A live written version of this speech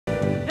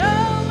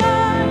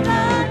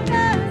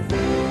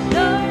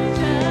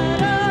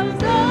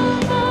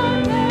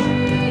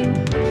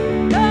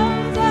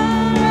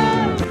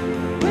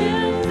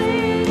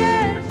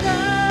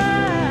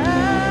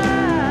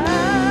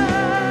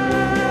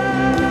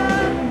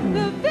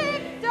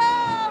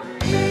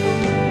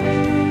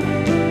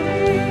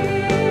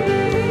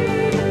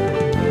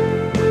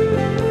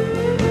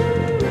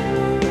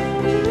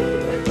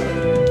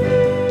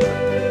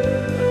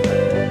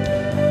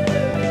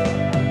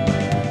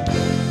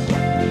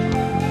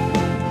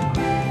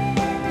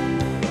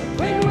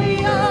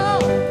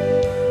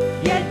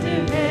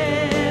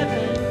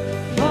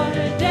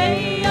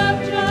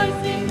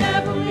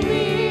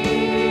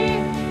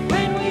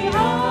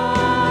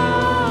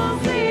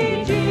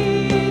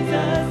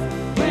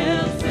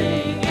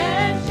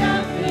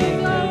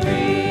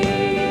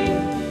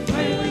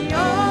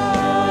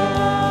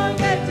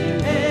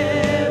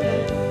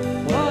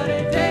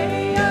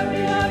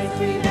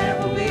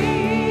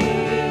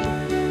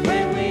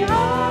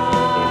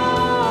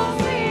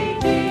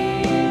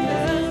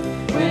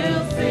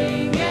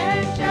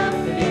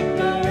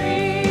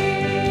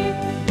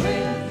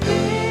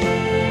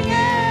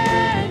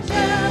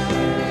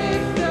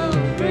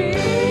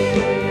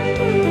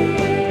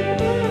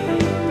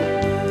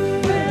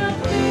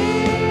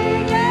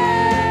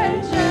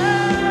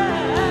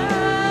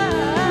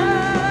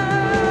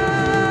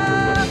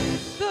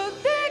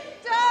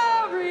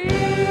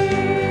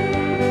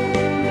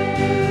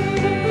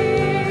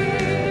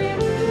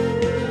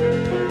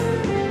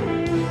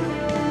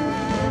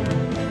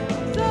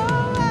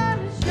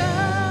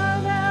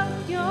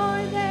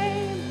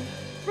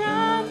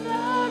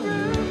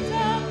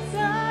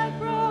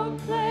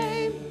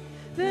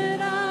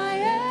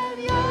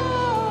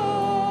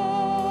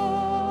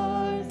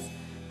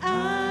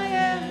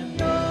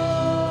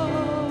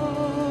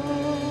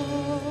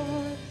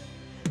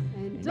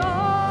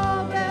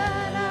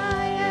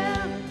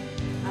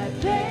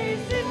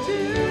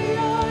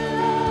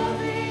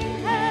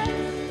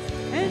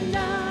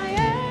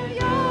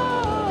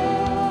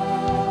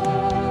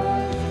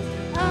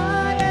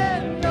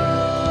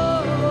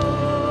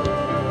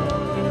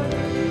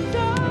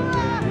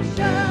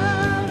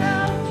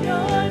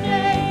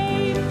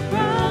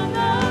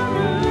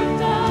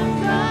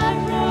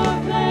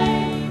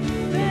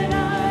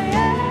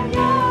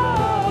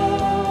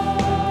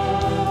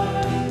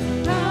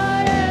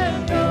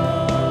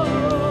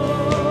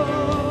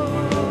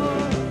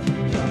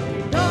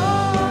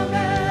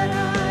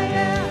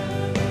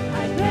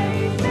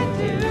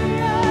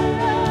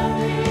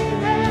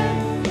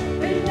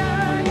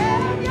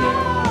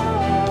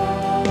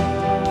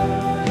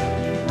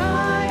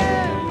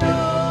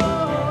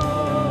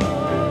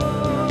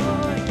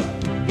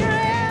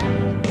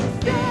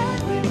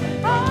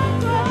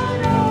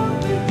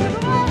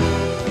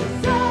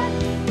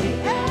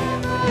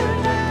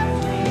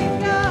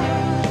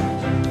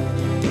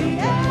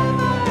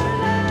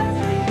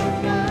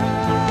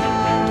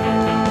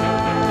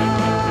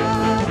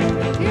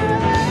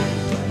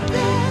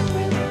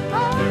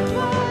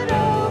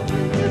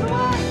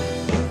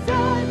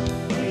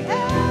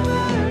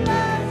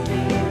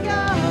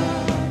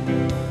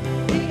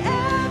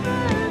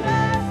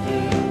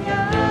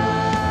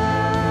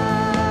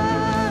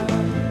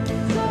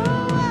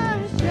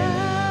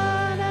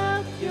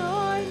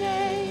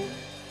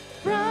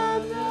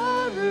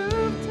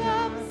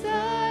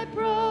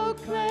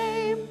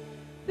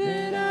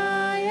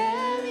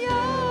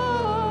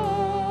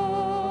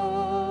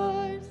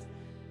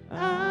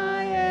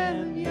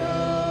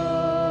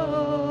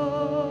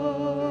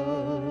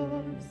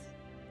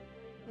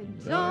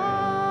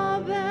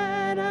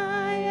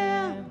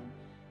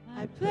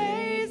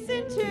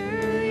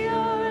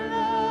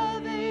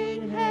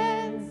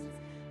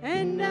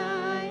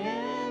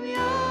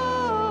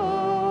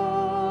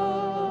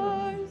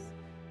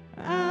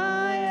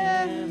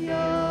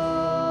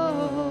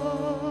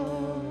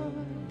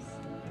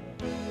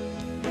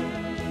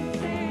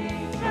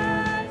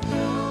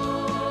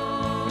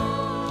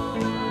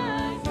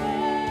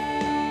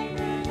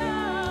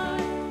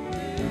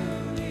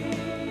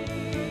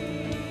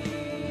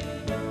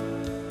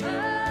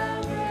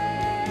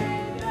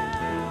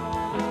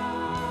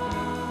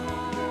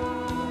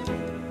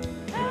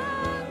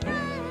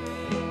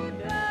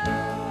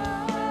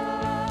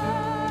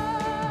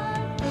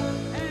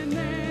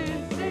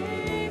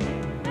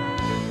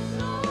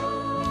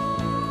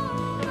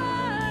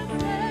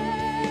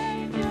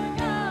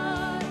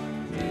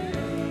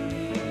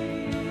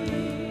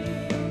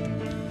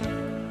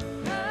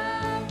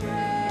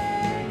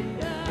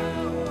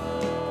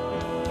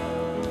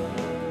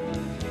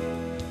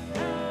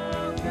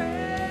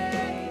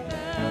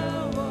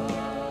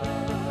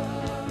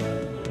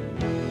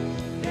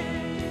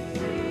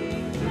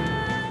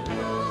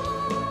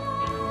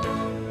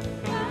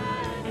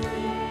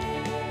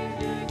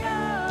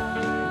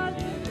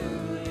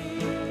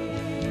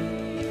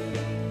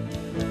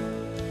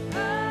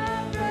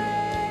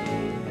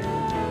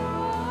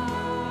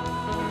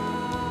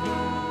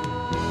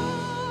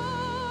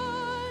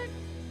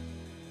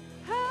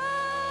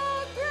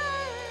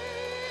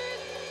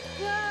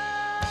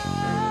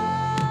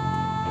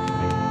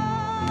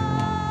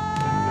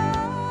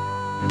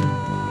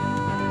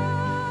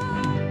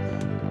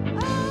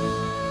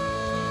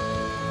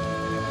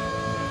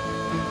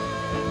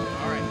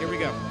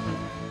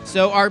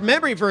So our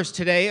memory verse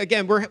today,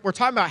 again, we're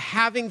talking about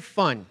having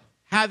fun,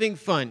 having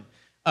fun.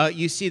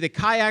 You see the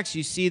kayaks,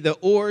 you see the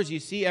oars,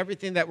 you see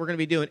everything that we're going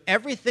to be doing.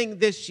 Everything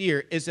this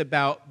year is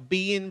about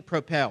being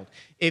propelled.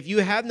 If you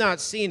have not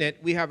seen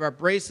it, we have our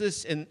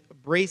bracelets,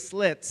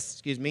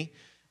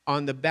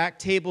 on the back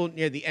table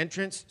near the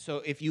entrance.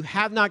 So if you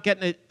have not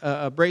gotten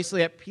a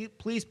bracelet yet,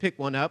 please pick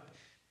one up.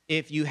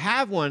 If you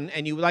have one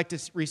and you would like to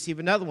receive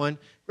another one,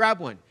 grab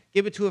one.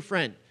 Give it to a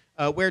friend.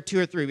 Wear 2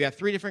 or 3. We have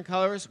 3 different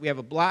colors. We have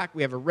a black,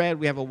 we have a red,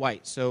 we have a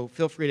white. So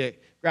feel free to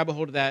grab a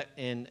hold of that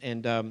and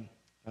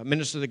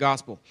minister the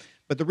gospel.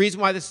 But the reason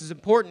why this is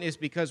important is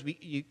because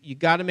you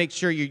got to make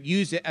sure you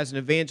use it as an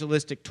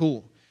evangelistic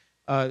tool.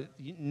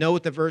 You know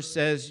what the verse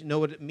says, know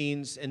what it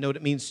means, and know what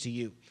it means to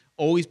you.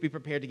 Always be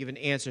prepared to give an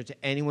answer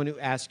to anyone who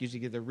asks you to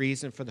give the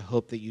reason for the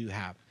hope that you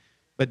have.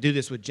 But do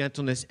this with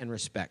gentleness and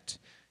respect.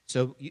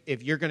 So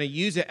if you're going to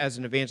use it as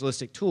an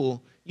evangelistic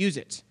tool, use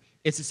it.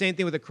 It's the same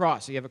thing with a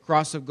cross. So you have a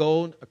cross of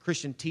gold, a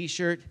Christian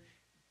T-shirt.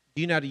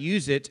 Do you know how to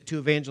use it to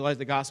evangelize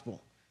the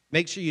gospel?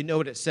 Make sure you know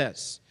what it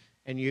says,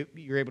 and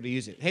you're able to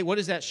use it. Hey, what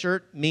does that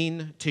shirt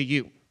mean to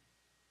you?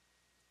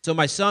 So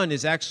my son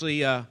is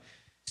actually, it's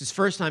his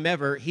first time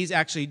ever, he's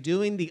actually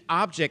doing the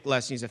object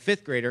lesson. He's a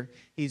 5th grader.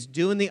 He's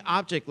doing the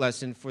object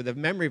lesson for the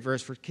memory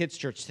verse for Kids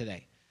Church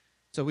today.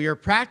 So we are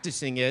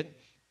practicing it,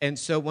 and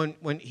so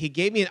when he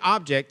gave me an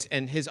object,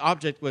 and his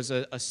object was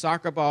a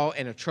soccer ball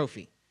and a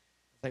trophy.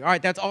 Like, all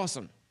right, that's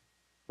awesome.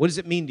 What does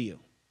it mean to you?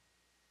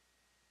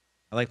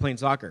 I like playing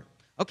soccer.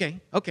 Okay,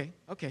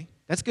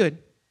 that's good.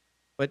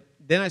 But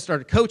then I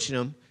started coaching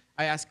him.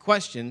 I asked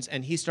questions,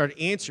 and he started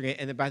answering it.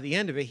 And then by the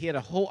end of it, he had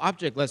a whole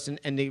object lesson,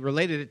 and they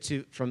related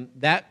it from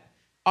that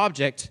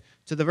object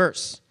to the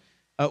verse.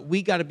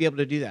 We got to be able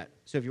to do that.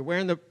 So if you're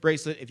wearing the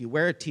bracelet, if you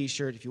wear a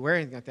T-shirt, if you wear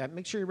anything like that,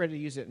 make sure you're ready to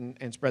use it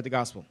and spread the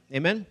gospel.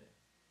 Amen?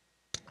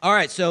 All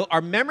right, so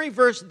our memory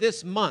verse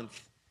this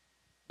month,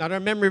 not our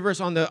memory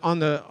verse on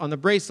the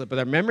bracelet, but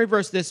our memory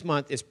verse this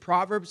month is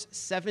Proverbs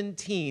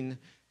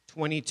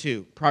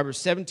 17:22. Proverbs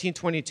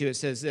 17:22, it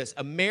says this: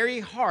 a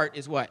merry heart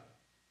is what?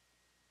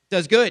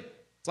 Does good.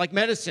 It's like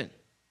medicine.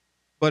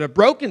 But a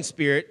broken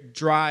spirit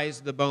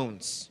dries the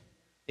bones.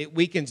 It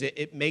weakens it.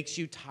 It makes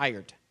you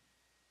tired.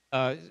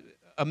 A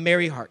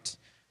merry heart.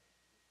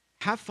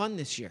 Have fun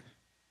this year.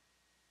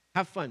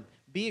 Have fun.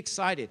 Be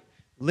excited.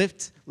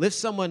 Lift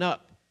someone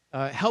up.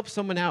 Help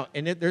someone out.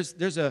 And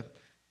there's an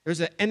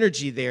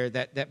energy there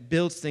that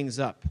builds things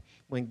up.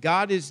 When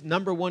God is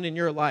number one in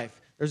your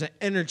life, there's an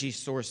energy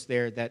source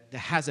there that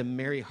has a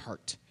merry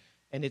heart.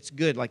 And it's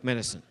good like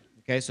medicine.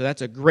 Okay, so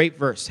that's a great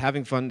verse,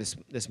 having fun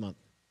this month.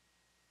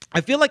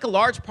 I feel like a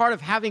large part of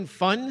having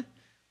fun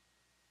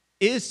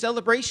is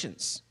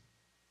celebrations.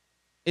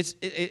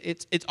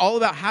 It's all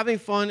about having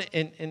fun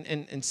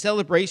and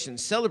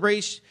celebrations.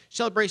 Celebration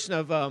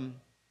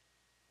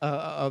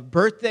of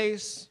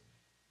birthdays,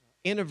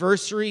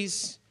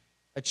 anniversaries,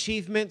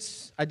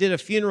 achievements. I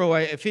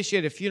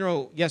officiated a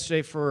funeral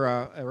yesterday for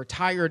a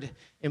retired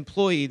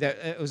employee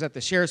that was at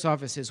the sheriff's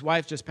office. His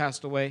wife just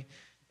passed away.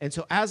 And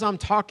so as I'm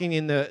talking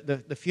in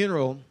the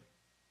funeral,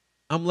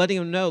 I'm letting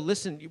him know,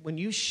 listen, when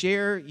you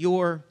share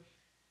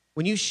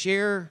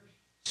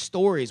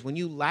stories, when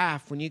you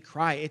laugh, when you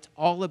cry, it's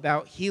all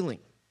about healing.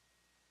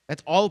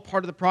 That's all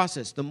part of the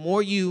process. The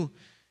more you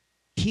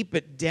keep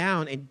it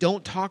down and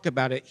don't talk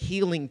about it,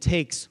 healing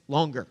takes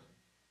longer.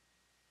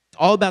 It's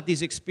all about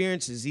these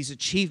experiences, these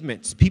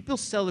achievements. People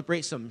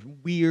celebrate some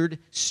weird,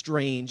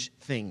 strange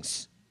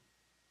things.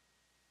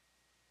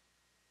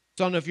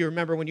 So I don't know if you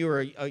remember when you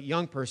were a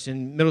young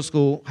person, middle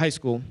school, high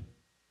school.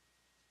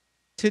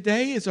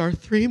 Today is our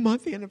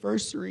 3-month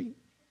anniversary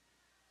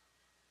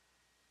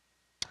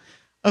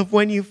of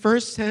when you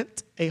first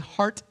sent a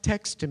heart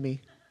text to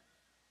me.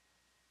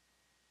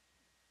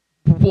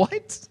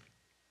 What?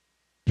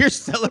 You're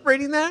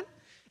celebrating that?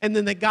 And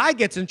then the guy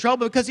gets in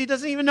trouble because he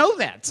doesn't even know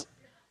that.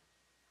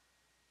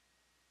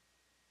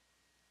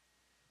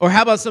 Or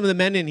how about some of the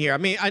men in here? I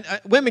mean,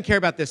 women care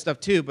about this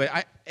stuff too,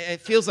 but it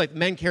feels like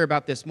men care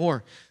about this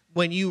more.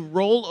 When you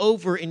roll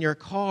over in your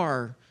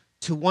car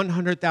to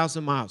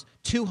 100,000 miles,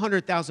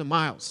 200,000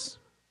 miles.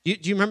 Do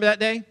you remember that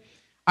day?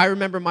 I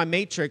remember my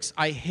matrix,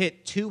 I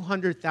hit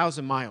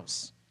 200,000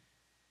 miles.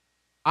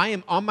 I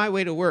am on my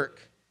way to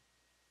work,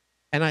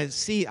 and I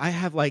see I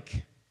have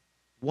like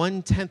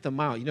 1/10 a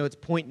mile. You know, it's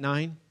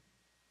 0.9,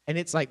 and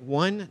it's like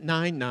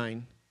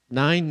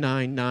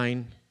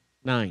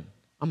 1999999.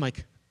 I'm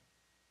like,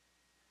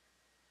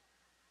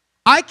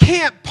 I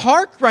can't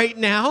park right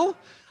now.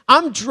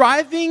 I'm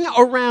driving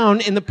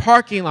around in the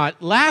parking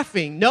lot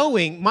laughing,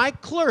 knowing my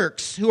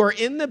clerks who are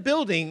in the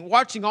building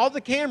watching all the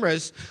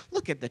cameras,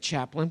 look at the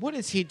chaplain, what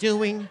is he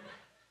doing?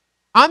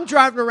 I'm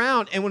driving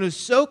around, and when it was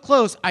so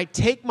close, I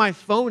take my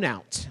phone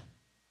out,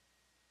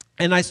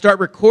 and I start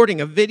recording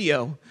a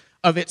video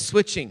of it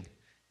switching.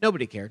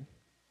 Nobody cared.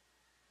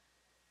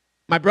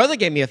 My brother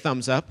gave me a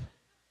thumbs up.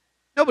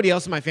 Nobody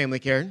else in my family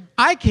cared.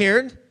 I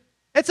cared.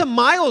 It's a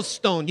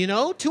milestone,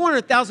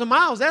 200,000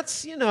 miles.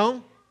 That's,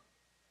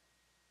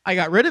 I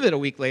got rid of it a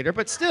week later,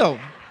 but still.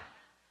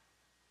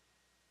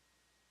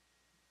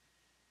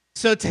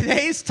 So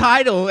today's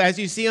title, as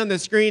you see on the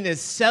screen, is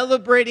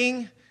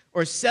Celebrate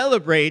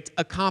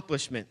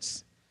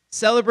Accomplishments.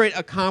 Celebrate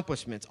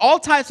accomplishments. All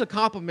types of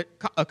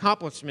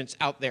accomplishments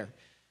out there.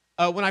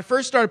 When I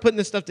first started putting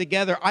this stuff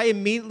together, I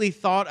immediately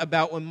thought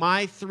about when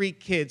my 3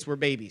 kids were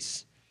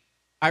babies.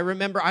 I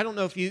remember, I don't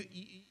know if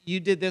you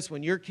did this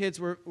when your kids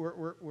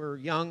were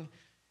young.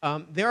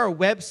 There are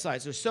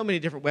websites. There's so many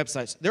different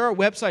websites. There are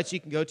websites you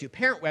can go to,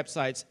 parent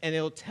websites, and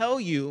it'll tell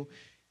you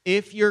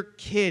if your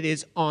kid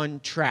is on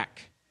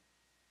track.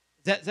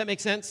 Does that make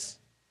sense?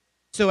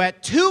 So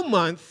at 2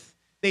 months,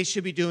 they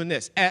should be doing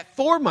this. At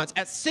 4 months,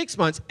 at 6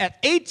 months, at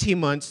 18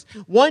 months,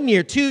 1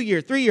 year, 2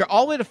 year, 3 year,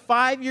 all the way to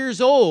 5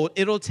 years old,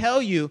 it'll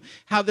tell you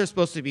how they're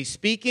supposed to be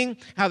speaking,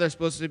 how they're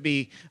supposed to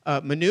be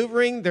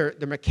maneuvering, their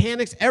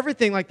mechanics,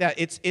 everything like that.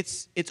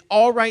 It's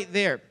all right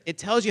there. It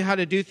tells you how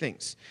to do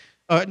things.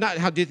 Not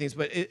how to do things,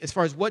 but as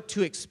far as what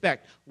to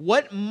expect.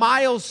 What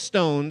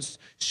milestones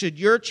should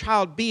your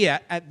child be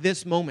at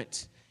this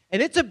moment?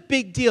 And it's a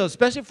big deal,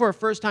 especially for a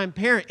first-time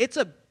parent. It's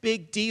a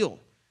big deal.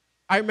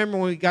 I remember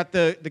when we got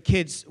the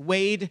kids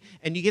weighed,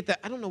 and you get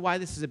I don't know why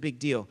this is a big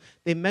deal.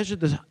 They measured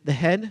the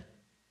head.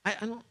 I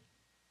don't.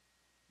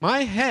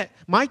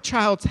 My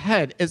child's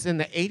head is in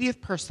the 80th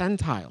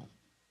percentile.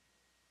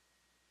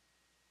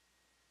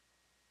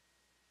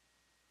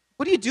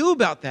 What do you do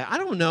about that? I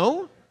don't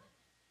know.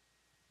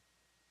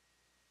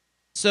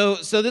 So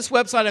this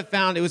website I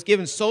found, it was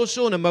given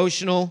social and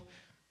emotional,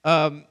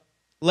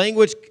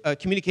 language,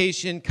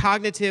 communication,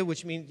 cognitive,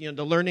 which means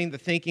the learning, the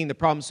thinking, the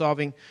problem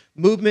solving,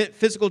 movement,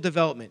 physical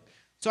development.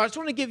 So I just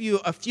want to give you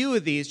a few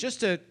of these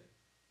just to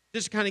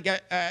kind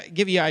of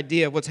give you an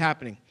idea of what's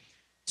happening.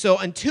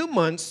 So in 2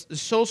 months, the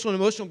social and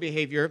emotional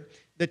behavior,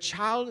 the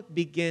child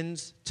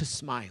begins to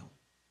smile.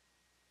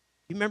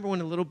 You remember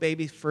when a little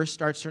baby first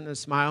starts starting to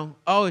smile?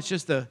 Oh, it's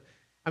just you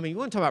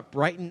want to talk about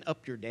brighten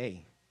up your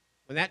day.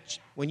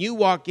 When you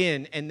walk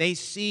in and they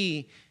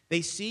see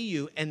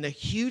you, and the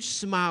huge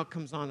smile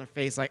comes on their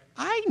face like,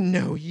 I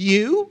know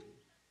you.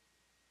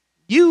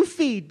 You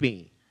feed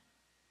me.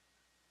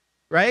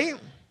 Right?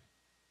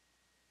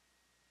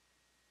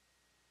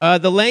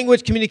 The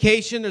language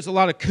communication, there's a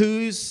lot of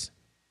coos,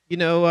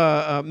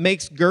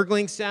 makes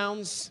gurgling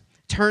sounds,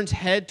 turns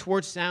head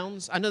towards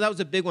sounds. I know that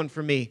was a big one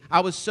for me. I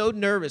was so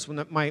nervous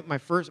when my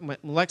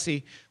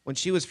Lexi, when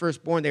she was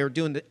first born, they were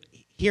doing the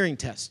hearing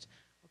test.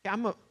 Okay,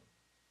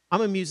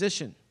 I'm a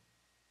musician.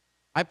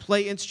 I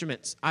play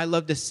instruments. I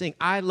love to sing.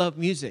 I love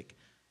music.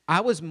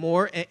 I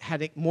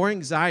had more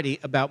anxiety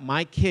about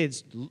my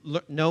kids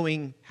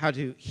knowing how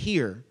to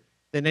hear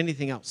than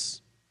anything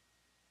else.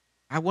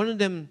 I wanted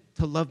them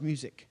to love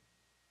music.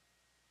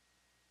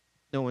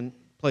 No one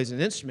plays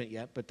an instrument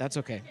yet, but that's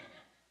okay.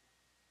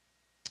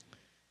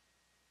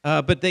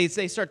 But they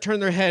start turning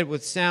their head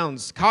with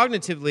sounds.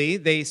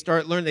 Cognitively, they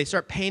start learning. They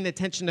start paying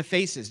attention to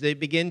faces. They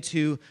begin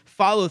to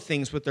follow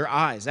things with their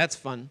eyes. That's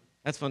fun.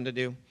 That's fun to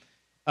do.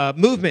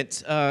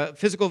 Movement,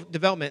 physical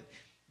development,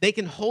 they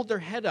can hold their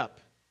head up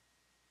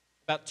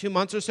about 2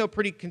 months or so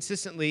pretty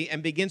consistently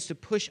and begins to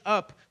push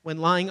up when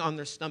lying on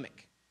their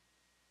stomach.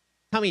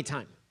 Tummy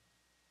time,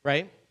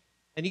 right?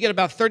 And you get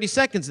about 30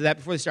 seconds of that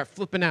before they start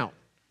flipping out.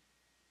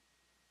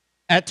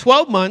 At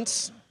 12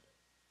 months,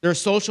 their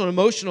social and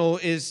emotional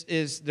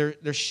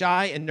they're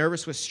shy and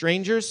nervous with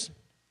strangers.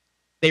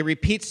 They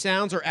repeat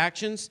sounds or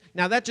actions.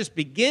 Now that just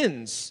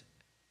begins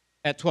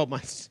at 12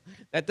 months.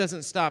 That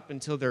doesn't stop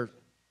until they're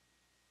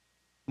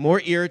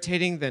more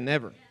irritating than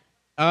ever.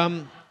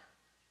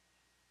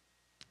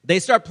 They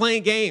start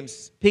playing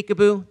games.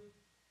 Peekaboo,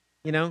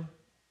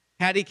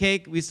 patty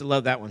cake. We used to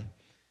love that one.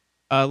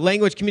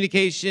 Language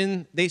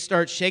communication. They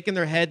start shaking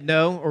their head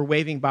no or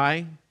waving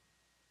bye.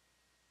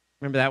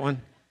 Remember that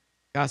one?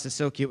 Gosh, it's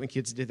so cute when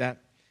kids do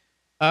that.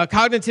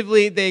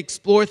 Cognitively, they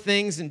explore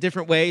things in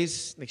different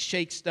ways. They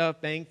shake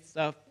stuff, bang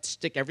stuff,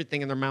 stick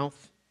everything in their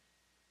mouth.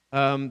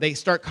 They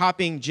start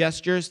copying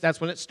gestures.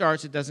 That's when it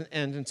starts. It doesn't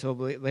end until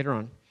later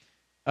on.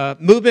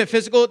 Movement,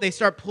 physical, they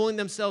start pulling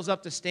themselves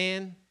up to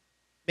stand,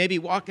 maybe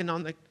walking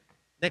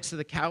next to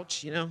the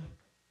couch,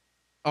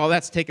 All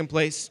that's taking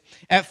place.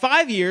 At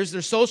 5 years,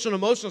 their social and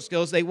emotional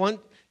skills, they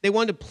want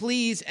to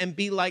please and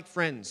be like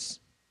friends.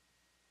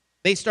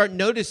 They start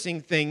noticing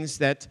things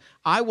that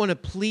I want to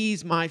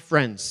please my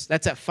friends.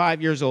 That's at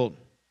 5 years old.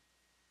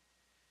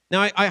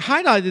 Now, I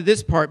highlighted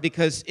this part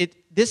because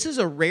this is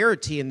a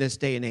rarity in this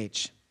day and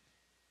age.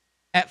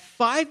 At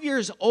 5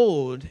 years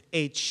old,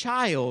 a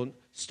child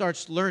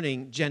starts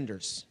learning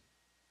genders.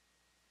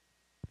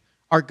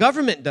 Our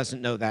government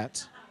doesn't know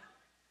that.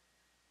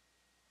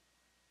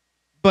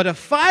 But a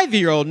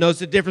 5-year-old knows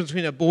the difference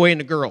between a boy and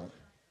a girl.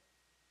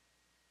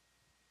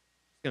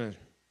 I'm going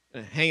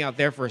to hang out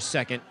there for a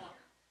second.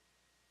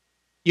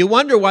 You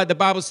wonder why the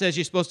Bible says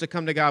you're supposed to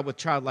come to God with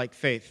childlike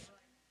faith.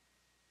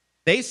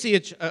 They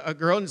see a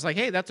girl and it's like,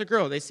 hey, that's a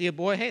girl. They see a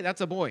boy, hey,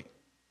 that's a boy.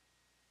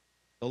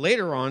 So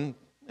later on,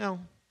 well,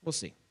 we'll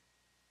see.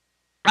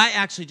 I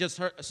actually just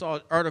saw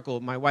an article.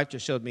 My wife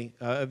just showed me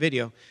a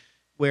video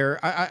where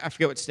I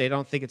forget what state. I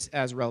don't think it's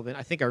as relevant.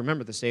 I think I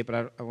remember the state,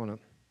 but I want to.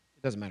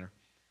 It doesn't matter.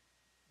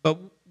 But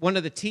one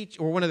of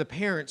the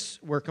parents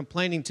were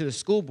complaining to the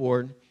school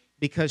board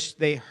because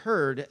they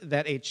heard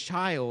that a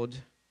child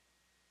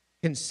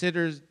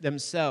considers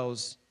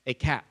themselves a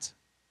cat.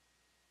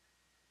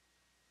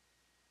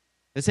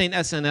 This ain't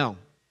SNL.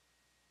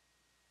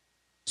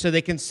 So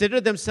they consider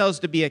themselves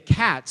to be a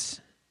cat.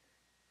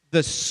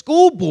 The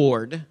school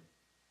board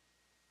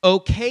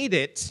okayed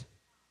it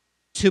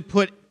to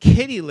put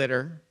kitty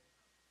litter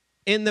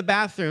in the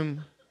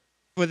bathroom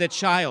for the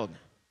child.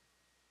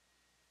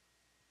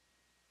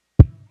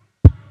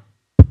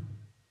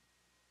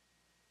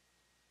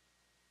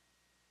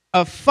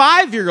 A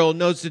 5-year-old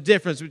knows the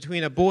difference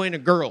between a boy and a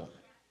girl.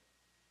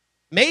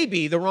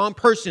 Maybe the wrong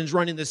person's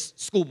running this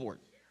school board.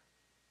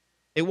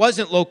 It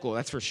wasn't local,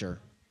 that's for sure.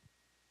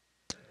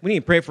 We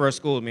need to pray for our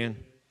school, man.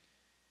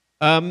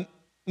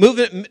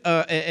 Movement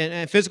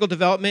and physical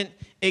development,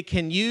 it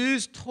can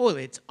use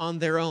toilets on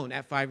their own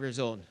at 5 years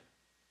old.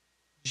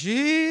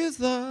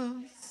 Jesus.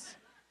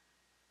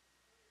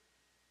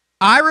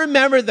 I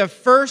remember the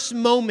first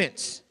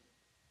moments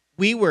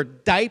we were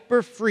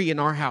diaper-free in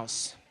our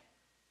house.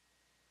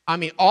 I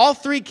mean, all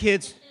 3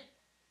 kids,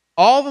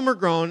 all of them are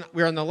grown.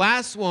 We were on the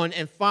last one,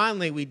 and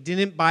finally we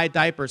didn't buy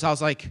diapers. I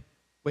was like,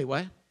 wait,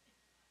 what?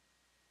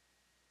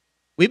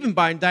 We've been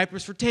buying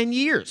diapers for 10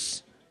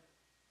 years.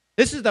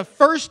 This is the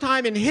first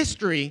time in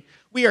history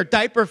we are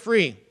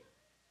diaper-free.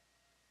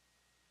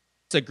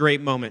 It's a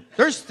great moment.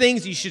 There's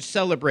things you should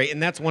celebrate,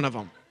 and that's one of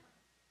them.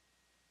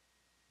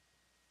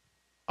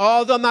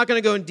 Although I'm not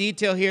going to go in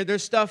detail here,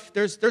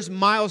 there's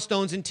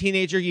milestones in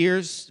teenager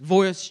years,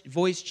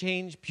 voice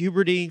change,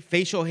 puberty,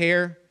 facial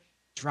hair,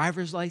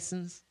 driver's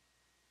license,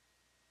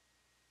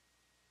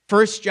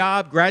 first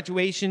job,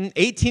 graduation,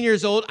 18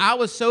 years old. I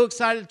was so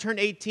excited to turn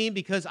 18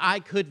 because I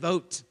could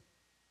vote.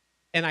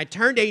 And I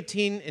turned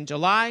 18 in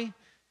July.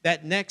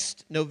 That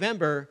next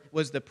November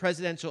was the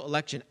presidential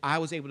election. I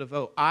was able to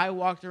vote. I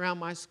walked around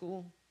my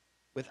school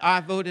with I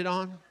voted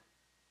on.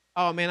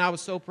 Oh, man, I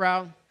was so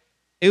proud.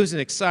 It was an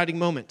exciting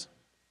moment.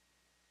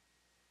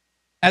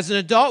 As an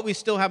adult, we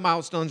still have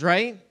milestones,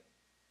 right?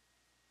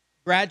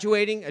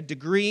 Graduating, a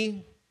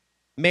degree,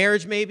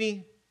 marriage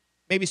maybe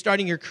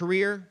starting your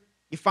career.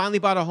 You finally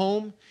bought a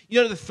home.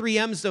 You know the 3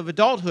 M's of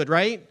adulthood,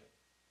 right?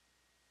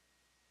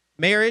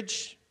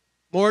 Marriage,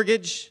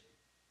 mortgage,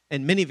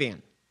 and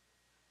minivan.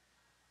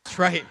 That's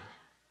right.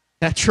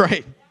 That's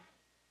right.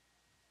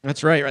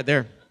 That's right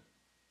there.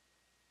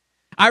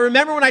 I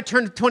remember when I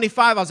turned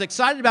 25, I was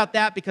excited about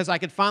that because I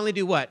could finally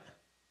do what?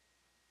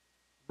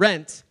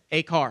 Rent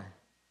a car.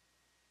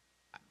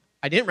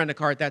 I didn't rent a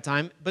car at that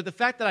time, but the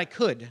fact that I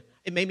could,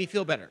 it made me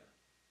feel better.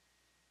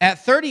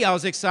 At 30, I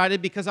was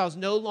excited because I was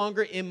no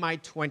longer in my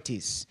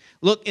 20s.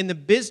 Look, in the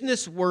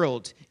business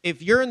world,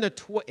 if you're in your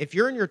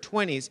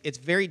 20s, it's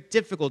very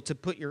difficult to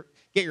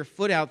get your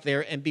foot out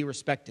there and be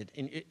respected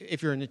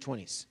if you're in the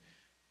 20s.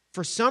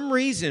 For some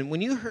reason,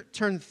 when you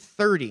turn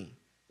 30,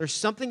 there's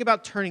something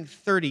about turning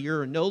 30,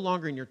 you're no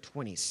longer in your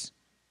 20s.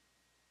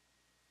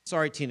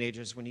 Sorry,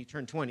 teenagers, when you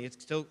turn 20,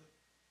 it's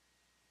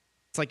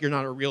like you're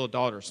not a real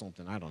adult or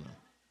something. I don't know.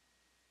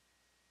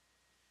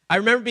 I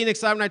remember being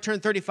excited when I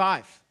turned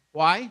 35.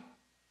 Why?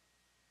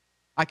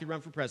 I could run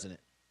for president.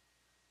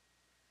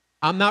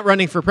 I'm not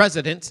running for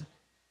president.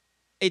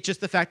 It's just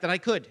the fact that I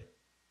could.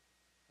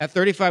 At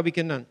 35, we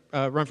can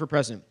run for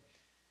president.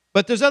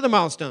 But there's other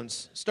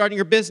milestones. Starting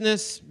your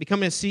business,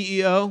 becoming a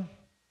CEO,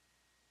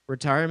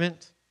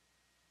 retirement.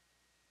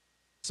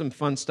 Some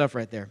fun stuff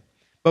right there.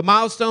 But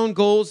milestone,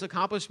 goals,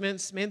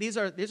 accomplishments, man, these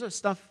are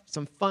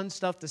some fun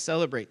stuff to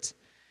celebrate.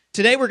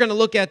 Today we're going to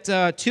look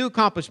at 2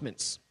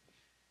 accomplishments,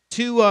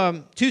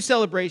 two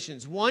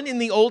celebrations, one in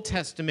the Old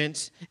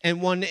Testament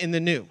and one in the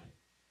New.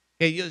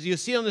 Okay, you'll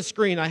see on the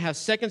screen, I have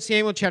 2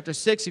 Samuel chapter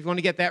 6, if you want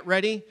to get that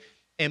ready,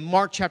 and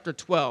Mark chapter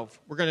 12.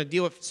 We're going to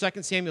deal with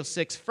 2 Samuel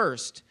 6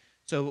 first.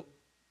 So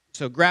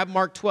grab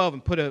Mark 12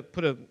 and put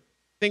a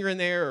finger in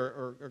there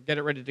or get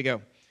it ready to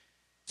go.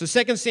 So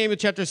 2 Samuel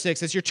chapter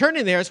 6. As you're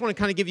turning there, I just want to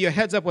kind of give you a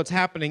heads up what's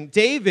happening.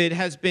 David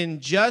has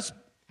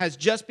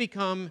just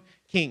become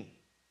king.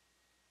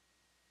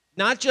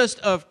 Not just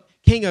of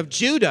king of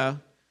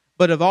Judah,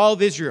 but of all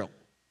of Israel.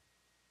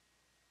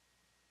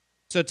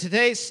 So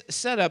today's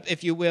setup,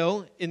 if you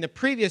will, in the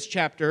previous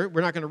chapter,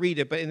 we're not going to read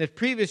it, but in the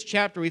previous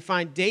chapter, we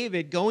find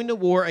David going to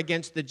war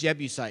against the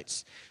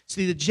Jebusites.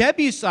 See, the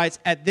Jebusites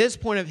at this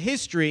point of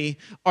history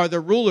are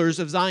the rulers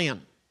of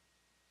Zion,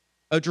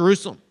 of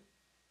Jerusalem.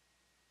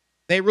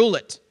 They rule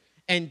it.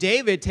 And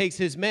David takes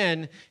his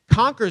men,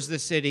 conquers the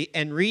city,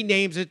 and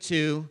renames it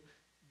to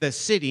the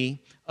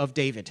city of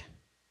David.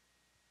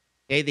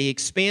 Okay, he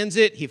expands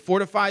it, he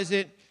fortifies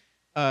it.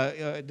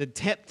 The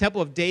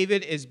Temple of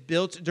David is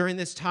built during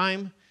this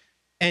time,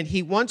 and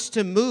he wants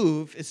to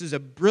move. This is a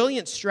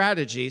brilliant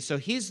strategy. So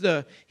he's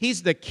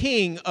the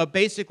king of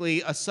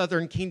basically a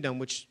southern kingdom,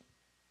 which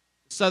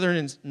southern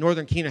and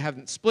northern kingdom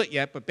haven't split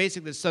yet, but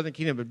basically the southern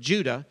kingdom of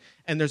Judah,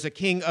 and there's a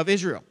king of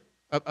Israel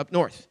up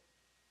north.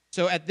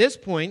 So at this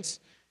point,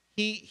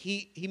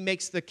 he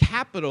makes the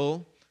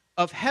capital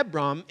of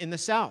Hebron in the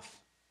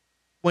south.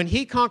 When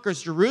he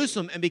conquers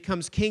Jerusalem and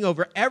becomes king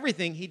over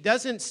everything, he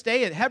doesn't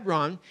stay at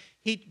Hebron.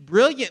 He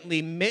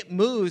brilliantly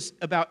moves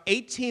about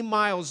 18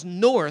 miles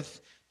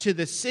north to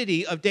the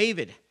city of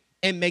David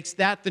and makes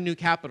that the new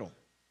capital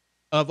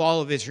of all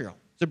of Israel.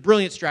 It's a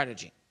brilliant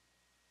strategy.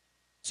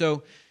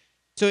 So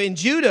in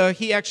Judah,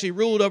 he actually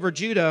ruled over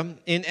Judah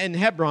in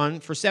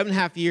Hebron for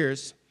 7.5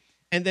 years.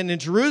 And then in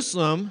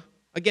Jerusalem,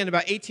 again,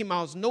 about 18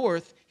 miles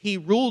north, he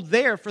ruled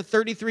there for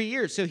 33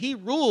 years. So he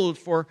ruled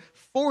for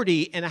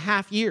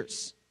 40.5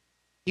 years.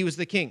 He was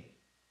the king.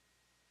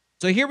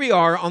 So here we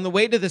are on the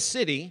way to the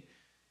city.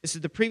 This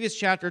is the previous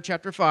chapter,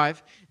 chapter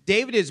 5.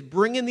 David is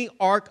bringing the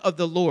ark of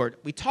the Lord.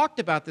 We talked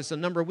about this a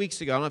number of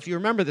weeks ago. I don't know if you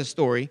remember this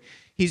story.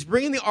 He's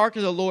bringing the ark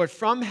of the Lord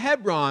from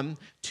Hebron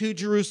to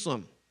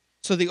Jerusalem.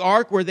 So the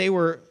ark where they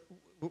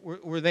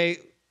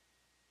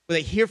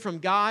hear from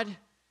God,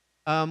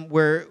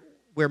 where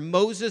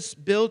Moses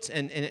built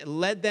and it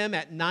led them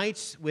at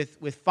night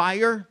with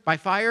fire, by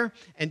fire,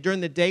 and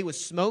during the day with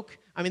smoke.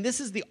 I mean, this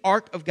is the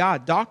ark of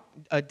God.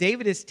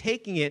 David is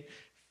taking it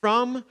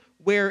from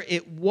where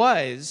it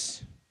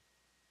was,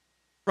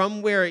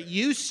 from where it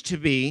used to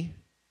be,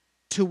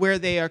 to where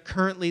they are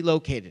currently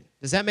located.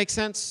 Does that make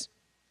sense?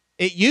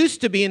 It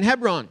used to be in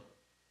Hebron.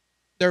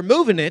 They're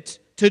moving it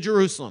to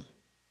Jerusalem.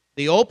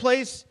 The old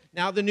place,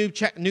 now the new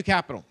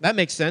capital. That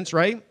makes sense,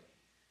 right?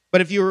 But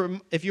if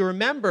you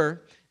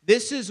remember,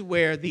 this is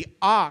where the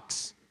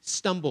ox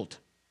stumbled.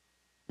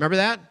 Remember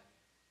that?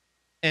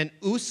 And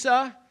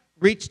Uzzah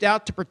reached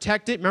out to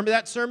protect it. Remember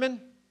that sermon?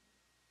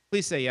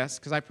 Please say yes,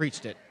 because I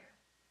preached it.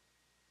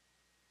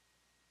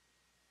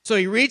 So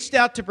he reached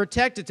out to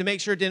protect it to make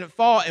sure it didn't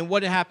fall. And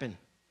what happened?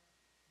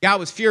 God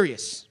was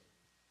furious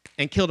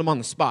and killed him on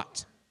the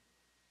spot.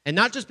 And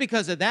not just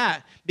because of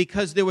that,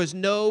 because there was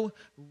no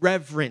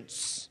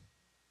reverence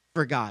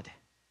for God.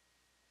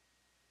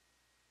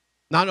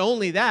 Not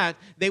only that,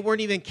 they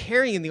weren't even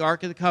carrying the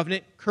Ark of the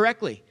Covenant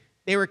correctly.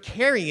 They were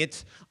carrying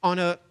it on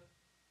a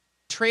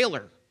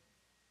trailer.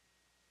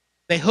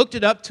 They hooked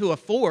it up to a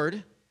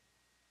Ford.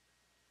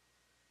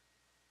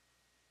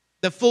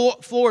 The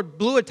Ford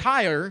blew a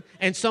tire,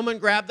 and someone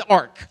grabbed the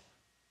Ark.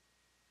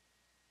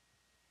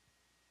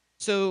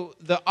 So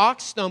the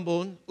ox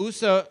stumbled.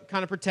 Uzzah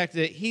kind of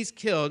protected it. He's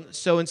killed.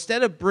 So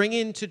instead of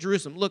bringing to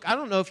Jerusalem, look, I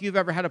don't know if you've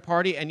ever had a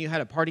party and you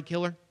had a party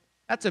killer.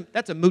 That's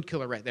a mood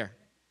killer right there.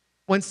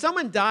 When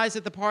someone dies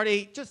at the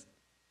party, just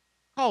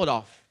call it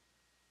off.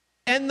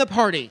 End the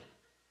party.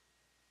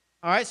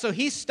 All right, so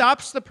he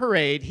stops the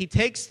parade. He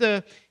takes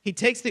the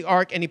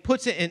ark and he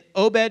puts it in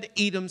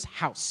Obed-Edom's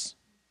house.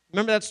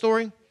 Remember that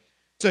story?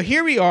 So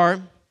here we are.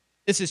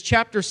 This is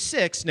chapter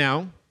 6 now.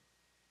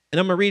 And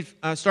I'm going to read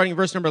starting in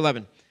verse number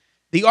 11.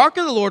 The ark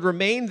of the Lord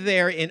remained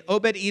there in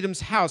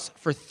Obed-Edom's house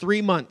for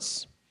 3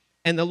 months.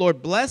 And the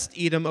Lord blessed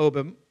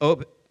Obed-Edom,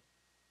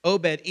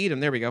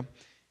 there we go,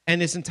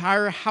 and his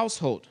entire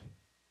household.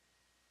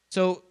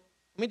 So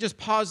let me just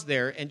pause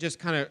there and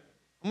just I'm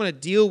going to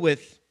deal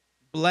with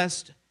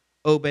blessed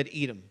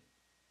Obed-Edom.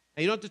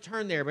 Now, you don't have to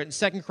turn there, but in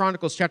 2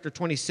 Chronicles chapter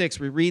 26,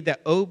 we read that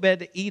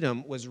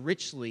Obed-Edom was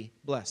richly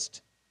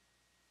blessed.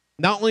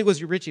 Not only was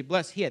he richly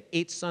blessed, he had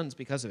 8 sons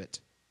because of it.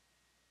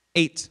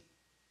 8.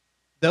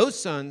 Those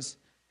sons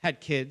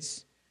had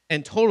kids,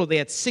 and total they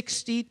had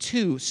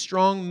 62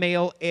 strong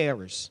male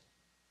heirs.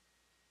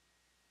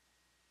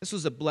 This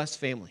was a blessed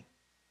family.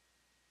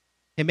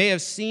 It may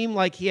have seemed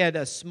like he had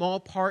a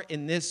small part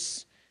in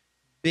this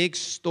big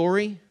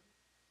story,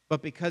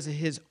 but because of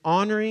his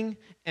honoring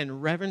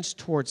and reverence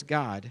towards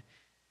God,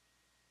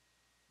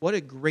 what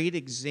a great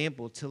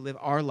example to live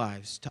our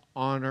lives, to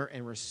honor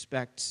and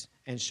respect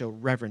and show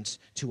reverence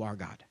to our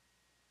God.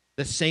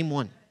 The same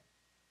one.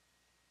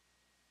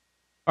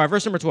 All right,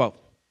 verse number 12.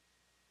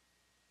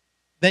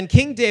 Then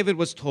King David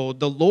was told,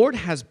 the Lord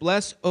has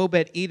blessed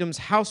Obed-Edom's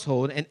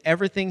household and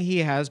everything he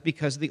has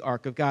because of the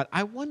ark of God.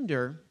 I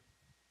wonder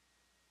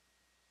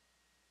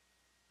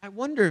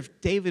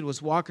if David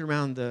was walking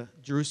around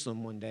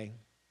Jerusalem one day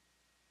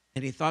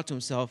and he thought to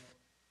himself,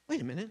 wait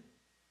a minute,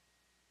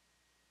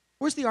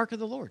 where's the ark of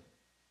the Lord?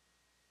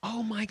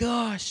 Oh my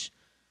gosh,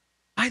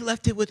 I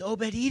left it with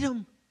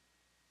Obed-Edom.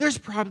 There's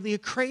probably a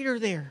crater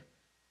there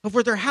of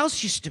where their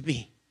house used to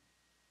be,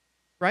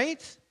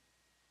 right?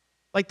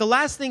 Like the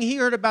last thing he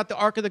heard about the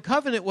Ark of the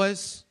Covenant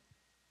was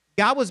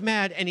God was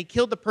mad and he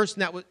killed the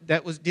person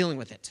that was dealing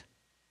with it.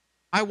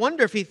 I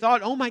wonder if he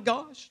thought, oh my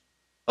gosh,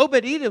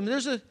 Obed-Edom,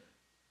 there's a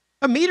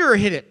meteor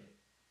hit it.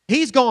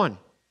 He's gone.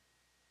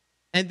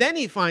 And then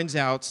he finds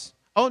out,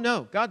 oh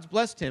no, God's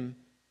blessed him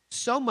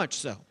so much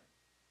so.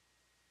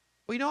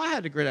 Well, you know, I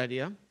had a great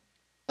idea.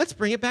 Let's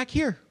bring it back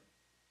here.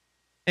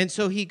 And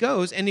so he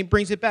goes and he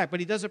brings it back, but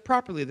he does it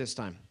properly this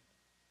time.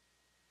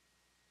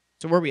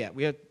 So where are we at?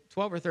 We have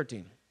 12 or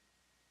 13?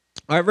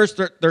 All right, verse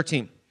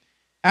 13.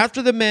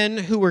 After the men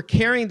who were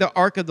carrying the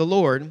ark of the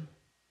Lord,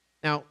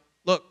 now,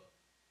 look,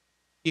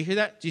 do you hear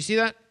that? Do you see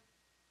that?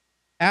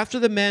 after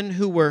the men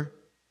who were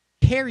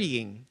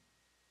carrying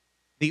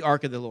the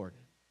ark of the Lord.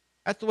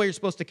 That's the way you're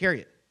supposed to carry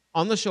it.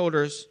 On the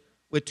shoulders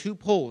with 2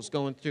 poles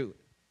going through.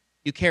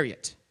 You carry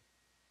it.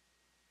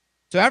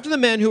 So after the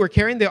men who were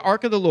carrying the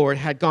ark of the Lord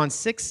had gone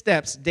 6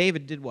 steps,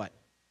 David did what?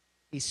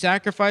 He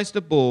sacrificed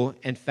a bull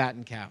and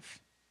fattened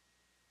calf.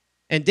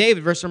 And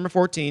David, verse number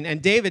 14,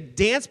 and David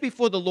danced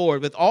before the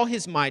Lord with all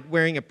his might,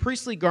 wearing a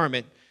priestly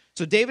garment.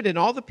 So David and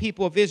all the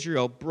people of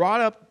Israel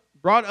brought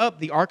up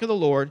the ark of the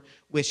Lord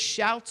with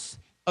shouts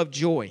of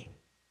joy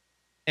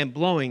and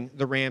blowing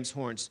the ram's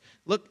horns.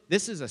 Look,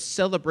 this is a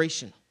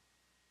celebration,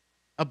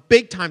 a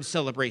big-time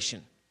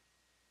celebration.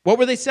 What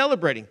were they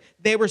celebrating?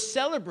 They were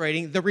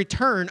celebrating the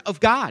return of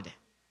God.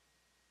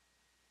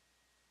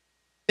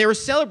 They were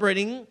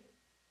celebrating,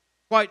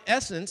 quite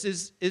essence,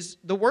 is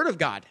the word of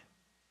God.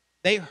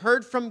 They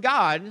heard from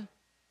God,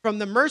 from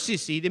the mercy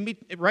seat,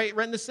 right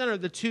in the center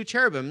of the 2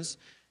 cherubims.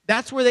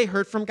 That's where they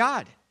heard from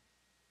God.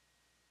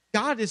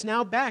 God is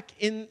now back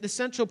in the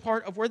central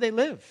part of where they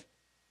live,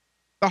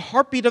 the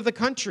heartbeat of the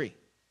country.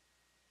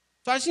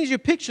 So I just need you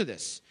to picture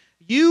this.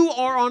 You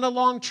are on a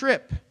long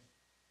trip,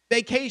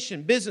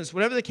 vacation, business,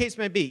 whatever the case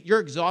may be. You're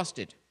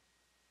exhausted.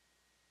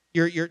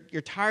 You're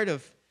tired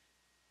of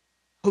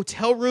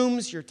hotel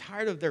rooms. You're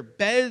tired of their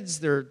beds,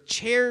 their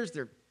chairs,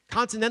 their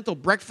continental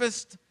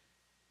breakfast.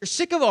 You're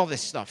sick of all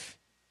this stuff.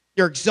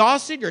 You're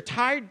exhausted. You're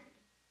tired.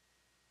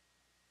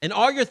 And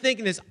all you're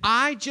thinking is,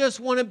 I just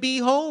want to be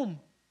home.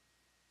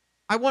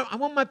 I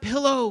want my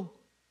pillow.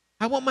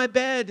 I want my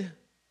bed.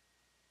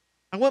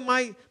 I want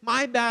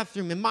my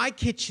bathroom and my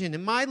kitchen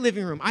and my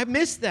living room. I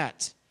miss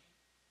that.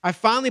 I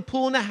finally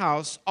pull in the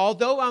house.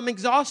 Although I'm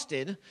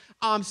exhausted,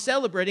 I'm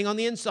celebrating on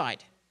the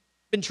inside.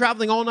 Been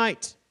traveling all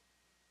night.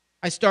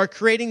 I start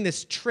creating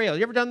this trail.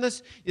 You ever done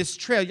this? This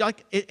trail.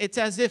 It's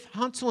as if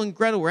Hansel and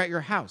Gretel were at your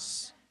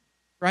house,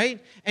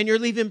 right? And you're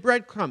leaving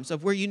breadcrumbs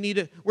of where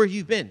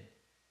you've been.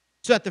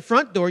 So at the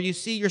front door, you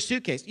see your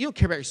suitcase. You don't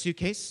care about your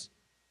suitcase,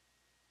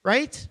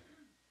 right?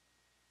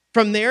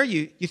 From there,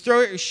 you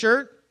throw out your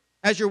shirt.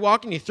 As you're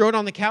walking, you throw it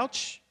on the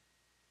couch.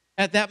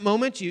 At that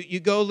moment, you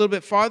go a little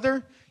bit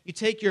farther. You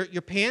take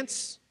your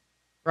pants,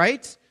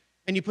 right?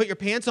 And you put your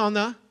pants on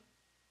the...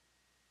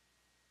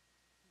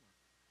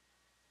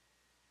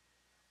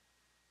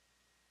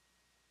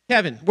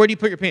 Kevin, where do you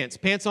put your pants?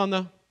 Pants on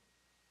the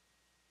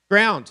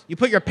ground. You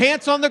put your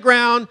pants on the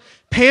ground,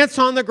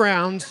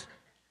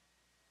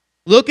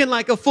 looking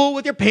like a fool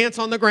with your pants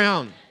on the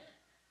ground.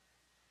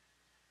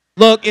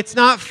 Look, it's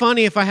not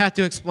funny if I have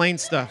to explain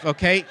stuff,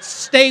 okay?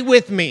 Stay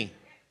with me.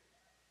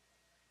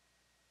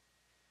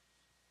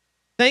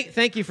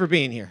 Thank you for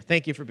being here.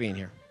 Thank you for being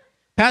here.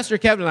 Pastor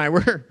Kevin and I,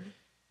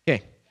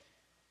 okay.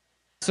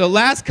 So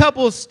last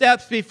couple of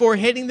steps before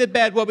hitting the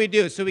bed, what we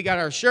do. So we got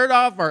our shirt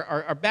off,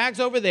 our bags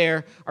over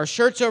there, our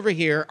shirts over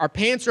here, our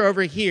pants are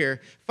over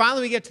here.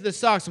 Finally, we get to the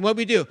socks, and what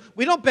do?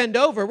 We don't bend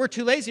over. We're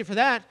too lazy for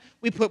that.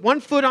 We put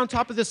one foot on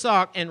top of the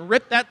sock and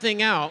rip that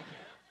thing out,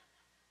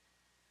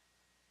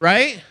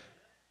 right?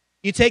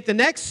 You take the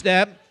next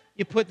step,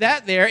 you put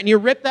that there, and you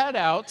rip that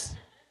out.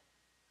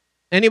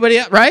 Anybody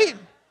else, right?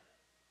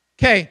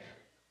 Okay,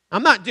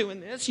 I'm not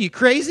doing this. Are you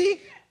crazy?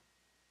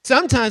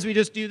 Sometimes we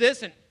just do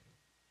this, and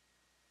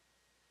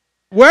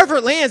wherever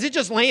it lands, it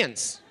just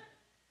lands.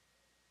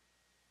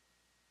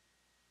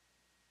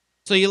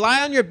 So you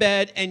lie on your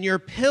bed, and your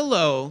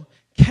pillow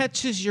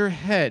catches your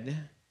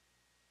head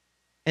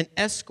and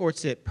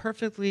escorts it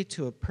perfectly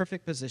to a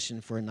perfect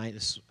position for a night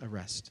of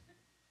rest.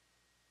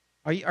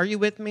 Are you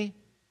with me?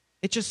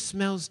 It just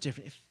smells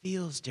different. It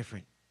feels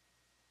different.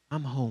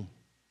 I'm home.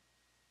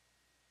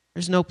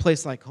 There's no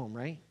place like home,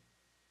 right?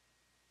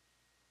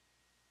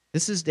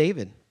 This is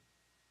David.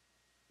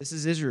 This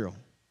is Israel.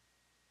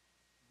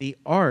 The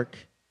ark,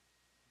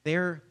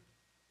 their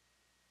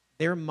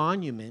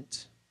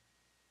monument,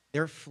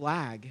 their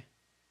flag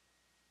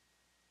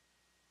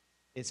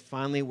is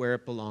finally where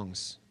it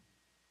belongs.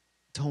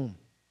 It's home.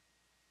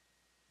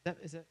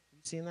 Is that you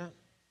seeing that?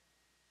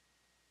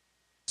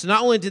 So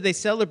not only did they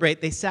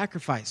celebrate, they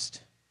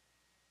sacrificed.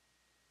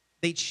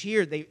 They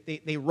cheered,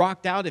 they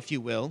rocked out, if you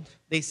will.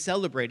 They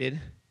celebrated.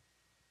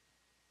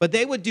 But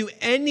they would do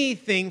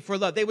anything for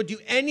love. They would do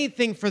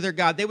anything for their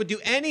God. They would do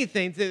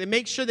anything to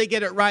make sure they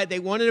get it right. They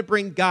wanted to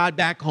bring God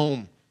back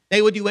home.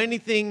 They would do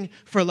anything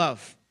for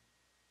love.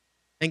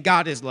 And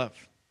God is love.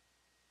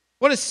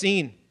 What a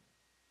scene.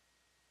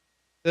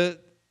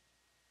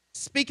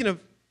 Speaking of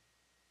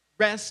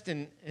rest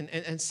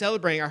and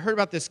celebrating, I heard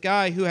about this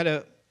guy who had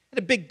a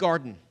big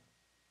garden.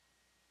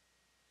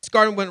 This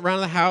garden went around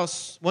the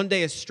house. One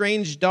day, a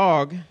strange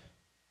dog,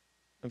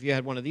 if you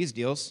had one of these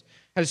deals,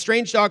 had a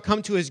strange dog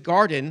come to his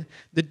garden.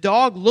 The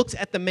dog looks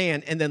at the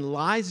man and then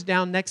lies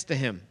down next to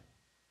him.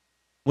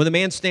 When the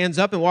man stands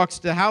up and walks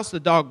to the house, the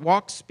dog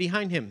walks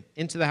behind him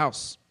into the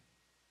house.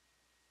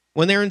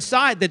 When they're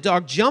inside, the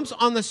dog jumps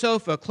on the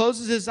sofa,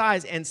 closes his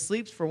eyes, and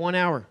sleeps for 1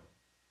 hour.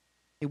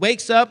 He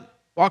wakes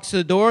up, walks to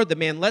the door. The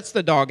man lets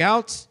the dog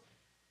out.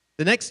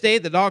 The next day,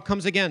 the dog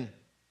comes again.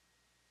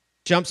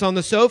 Jumps on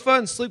the sofa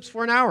and sleeps for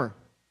 1 hour.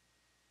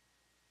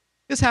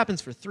 This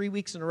happens for 3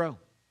 weeks in a row.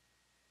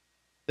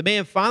 The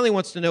man finally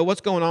wants to know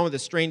what's going on with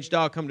this strange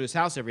dog coming to his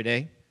house every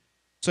day.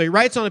 So he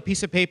writes on a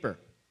piece of paper,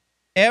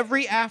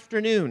 every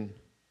afternoon,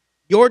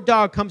 your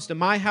dog comes to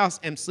my house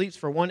and sleeps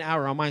for 1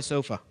 hour on my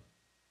sofa.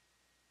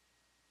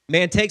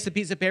 Man takes a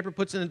piece of paper,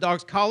 puts it in the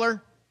dog's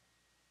collar.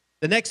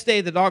 The next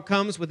day, the dog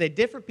comes with a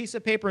different piece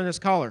of paper in his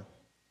collar.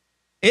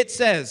 It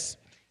says,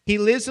 he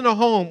lives in a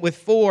home with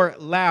 4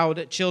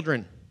 loud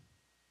children.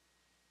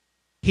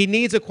 He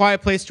needs a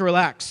quiet place to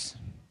relax.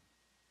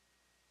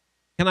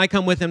 Can I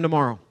come with him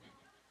tomorrow?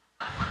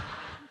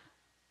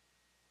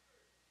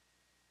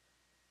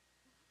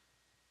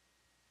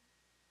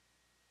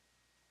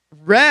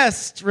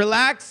 Rest,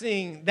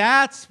 relaxing,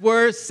 that's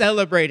worth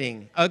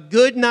celebrating. A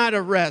good night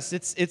of rest,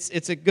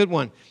 it's a good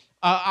one.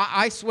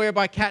 I swear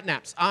by cat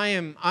naps.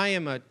 I'm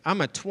a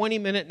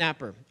 20-minute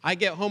napper. I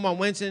get home on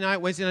Wednesday night.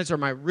 Wednesday nights are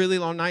my really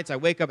long nights. I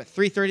wake up at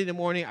 3:30 in the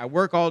morning. I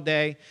work all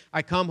day.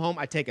 I come home.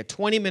 I take a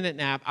 20-minute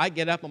nap. I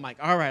get up. I'm like,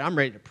 all right, I'm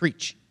ready to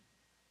preach.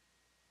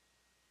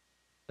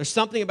 There's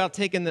something about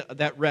taking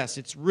that rest.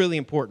 It's really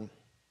important.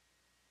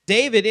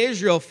 David,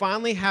 Israel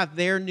finally have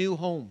their new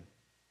home.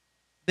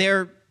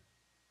 Their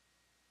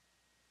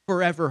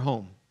forever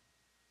home.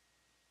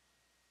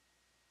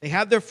 They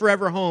have their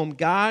forever home.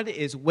 God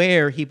is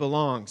where he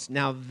belongs.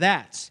 Now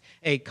that's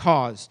a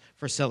cause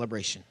for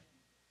celebration.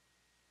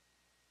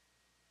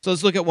 So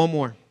let's look at one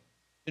more.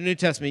 The New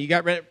Testament. You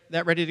got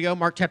that ready to go?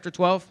 Mark chapter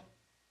 12.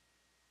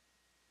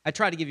 I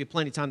try to give you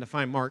plenty of time to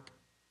find Mark,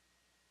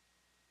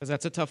 because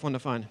that's a tough one to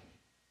find.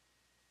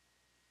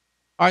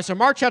 All right, so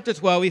Mark chapter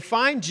 12, we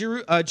find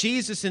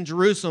Jesus in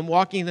Jerusalem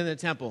walking in the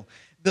temple.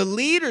 The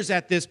leaders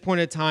at this point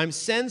in time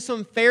send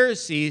some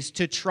Pharisees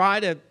to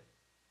try to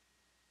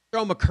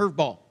throw him a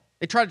curveball.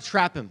 They try to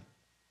trap him.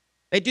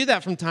 They do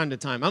that from time to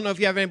time. I don't know if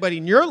you have anybody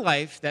in your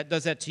life that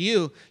does that to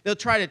you. They'll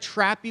try to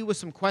trap you with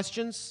some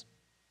questions.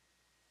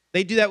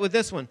 They do that with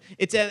this one.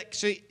 It's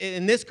actually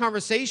in this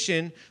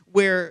conversation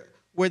where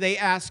they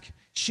ask,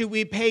 should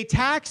we pay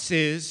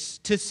taxes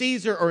to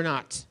Caesar or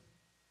not?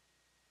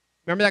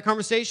 Remember that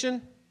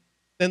conversation?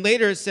 Then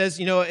later it says,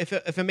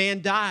 if a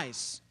man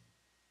dies,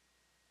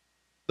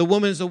 the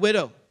woman is a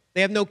widow.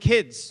 They have no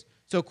kids.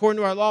 So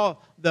according to our law,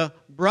 the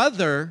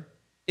brother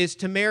is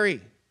to marry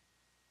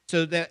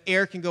so that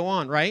heir can go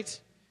on, right?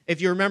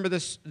 If you remember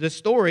the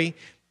story,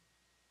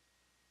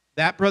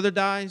 that brother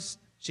dies,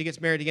 she gets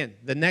married again.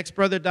 The next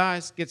brother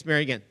dies, gets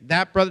married again.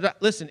 That brother dies.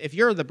 Listen, if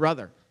you're the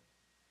brother,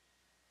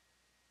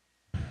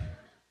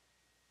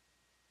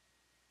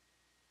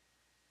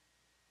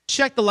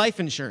 check the life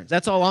insurance.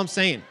 That's all I'm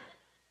saying.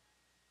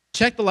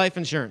 Check the life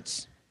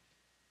insurance.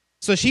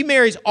 So she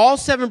marries all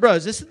 7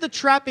 brothers. This is the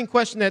trapping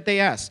question that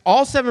they ask.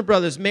 All 7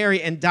 brothers marry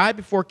and die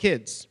before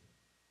kids.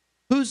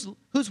 Whose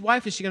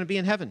wife is she going to be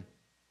in heaven?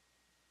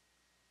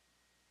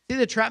 See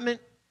the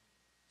trapment?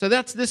 So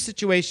that's this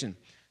situation.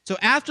 So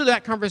after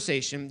that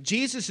conversation,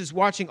 Jesus is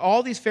watching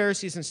all these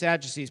Pharisees and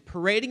Sadducees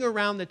parading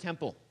around the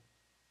temple.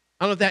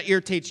 I don't know if that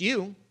irritates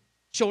you.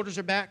 Shoulders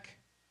are back,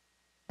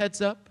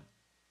 heads up,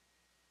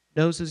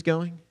 nose is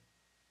going.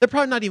 They're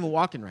probably not even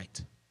walking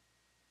right.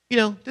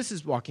 This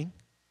is walking.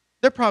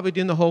 They're probably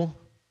doing the whole.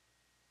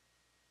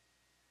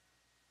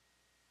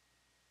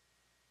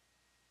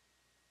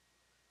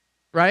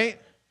 Right?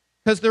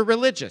 Because they're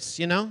religious,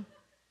 They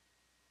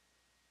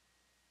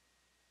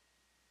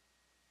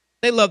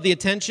love the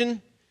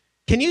attention.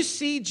 Can you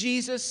see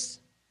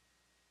Jesus?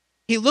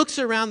 He looks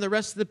around the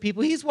rest of the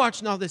people. He's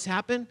watching all this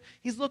happen.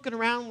 He's looking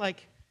around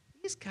like,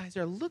 these guys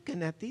are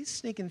looking at these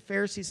sneaking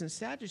Pharisees and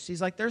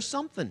Sadducees like there's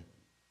something.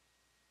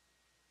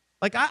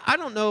 Like, I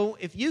don't know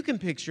if you can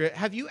picture it.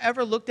 Have you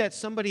ever looked at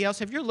somebody else?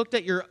 Have you ever looked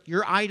at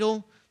your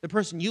idol, the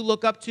person you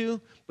look up to,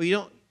 but you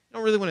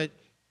don't really want to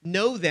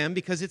know them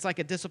because it's like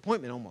a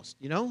disappointment almost,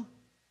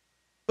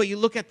 But you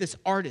look at this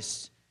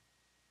artist,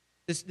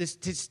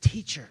 this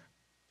teacher.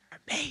 They're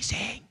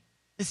amazing.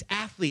 This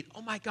athlete.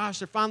 Oh, my gosh,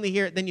 they're finally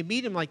here. Then you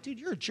meet him like, dude,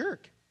 you're a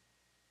jerk.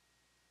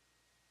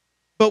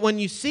 But when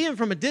you see them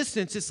from a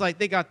distance, it's like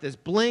they got this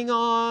bling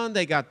on,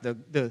 they got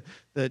the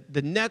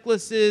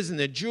necklaces and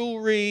the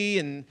jewelry,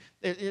 and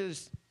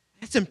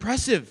it's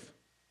impressive.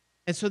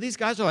 And so these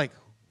guys are like,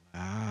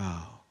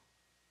 wow.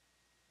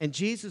 And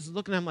Jesus is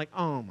looking at them like,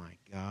 oh my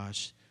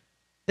gosh,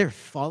 they're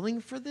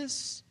falling for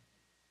this?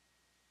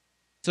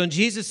 So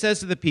Jesus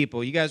says to the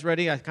people, you guys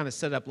ready? I kind of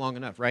set it up long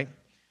enough, right?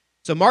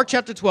 So Mark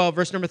chapter 12,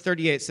 verse number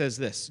 38 says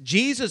this.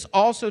 Jesus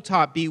also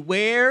taught,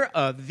 beware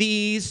of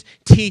these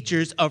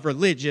teachers of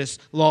religious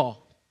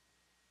law.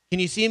 Can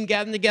you see them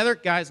gathering together?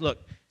 Guys,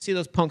 look. See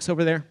those punks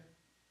over there?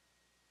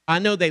 I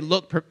know they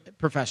look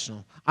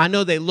professional. I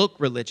know they look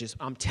religious.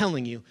 I'm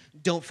telling you,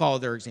 don't follow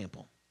their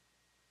example.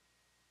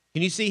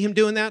 Can you see him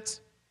doing that?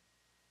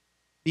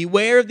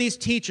 Beware of these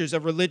teachers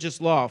of religious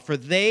law, for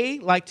they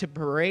like to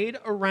parade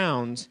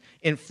around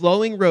in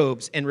flowing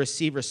robes and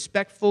receive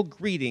respectful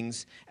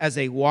greetings as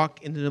they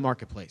walk into the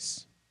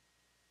marketplace.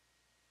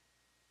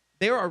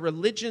 There are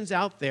religions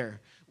out there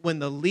when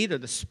the leader,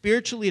 the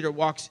spiritual leader,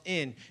 walks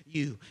in,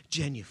 you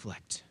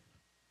genuflect.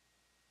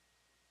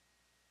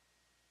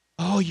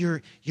 Oh,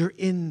 you're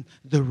in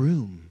the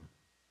room.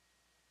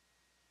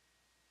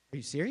 Are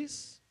you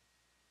serious?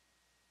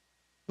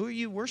 Who are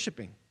you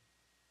worshiping?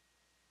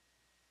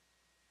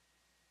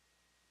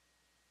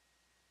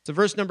 So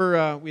verse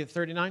number, we have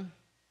 39?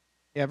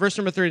 Yeah, verse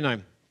number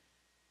 39.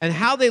 And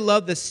how they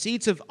love the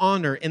seats of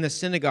honor in the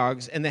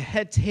synagogues and the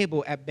head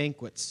table at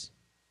banquets.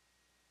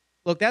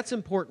 Look, that's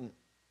important.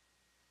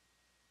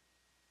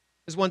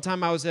 There's one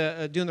time I was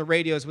doing the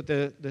radios with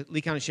the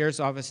Lee County Sheriff's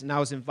Office, and I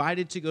was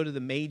invited to go to the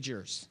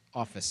major's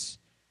office.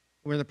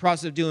 We're in the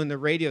process of doing the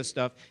radio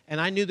stuff,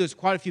 and I knew there was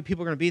quite a few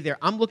people going to be there.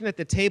 I'm looking at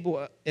the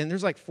table, and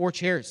there's like 4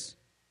 chairs.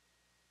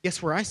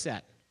 Guess where I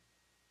sat?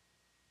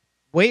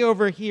 Way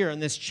over here in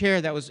this chair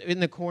that was in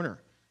the corner.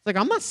 It's like,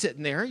 I'm not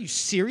sitting there. Are you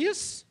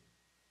serious?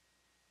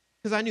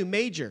 Because I knew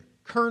major,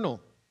 colonel,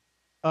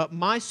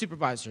 my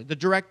supervisor, the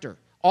director,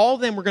 all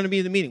of them were going to be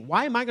in the meeting.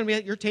 Why am I going to be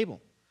at your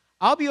table?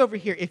 I'll be over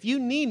here. If you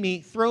need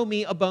me, throw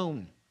me a bone.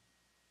 I'm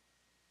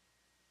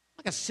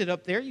not going to sit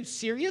up there. Are you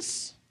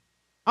serious?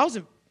 I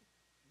wasn't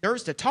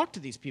nervous to talk to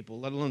these people,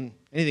 let alone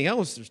anything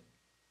else. There's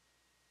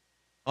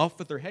off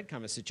with their head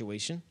kind of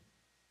situation.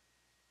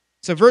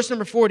 So verse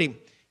number 40.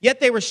 Yet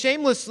they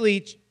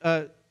shamelessly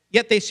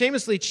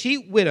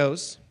cheat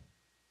widows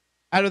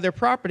out of their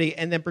property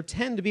and then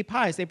pretend to be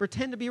pious. They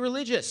pretend to be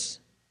religious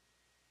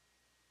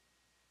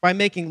by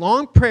making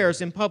long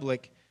prayers in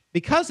public.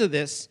 Because of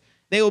this,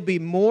 they will be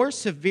more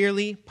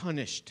severely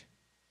punished.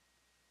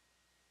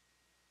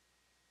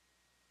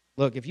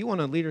 Look, if you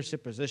want a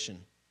leadership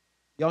position,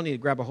 y'all need to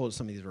grab a hold of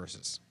some of these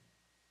verses.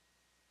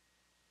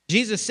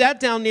 Jesus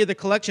sat down near the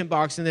collection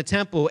box in the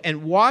temple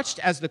and watched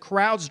as the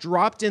crowds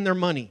dropped in their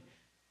money.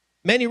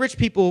 Many rich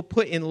people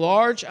put in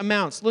large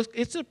amounts. Look,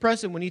 it's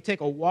impressive when you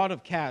take a wad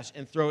of cash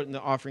and throw it in the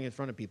offering in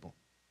front of people.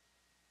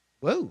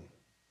 Whoa.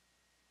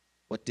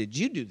 What did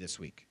you do this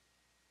week?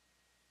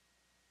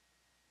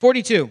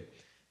 42.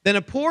 Then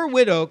a poor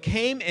widow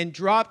came and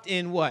dropped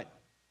in what?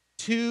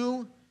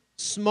 2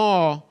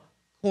 small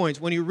coins.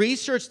 When you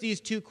research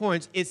these 2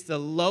 coins, it's the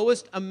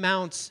lowest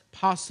amounts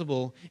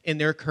possible in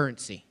their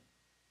currency.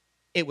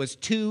 It was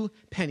 2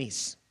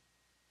 pennies.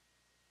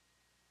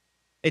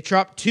 They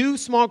dropped 2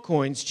 small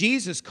coins.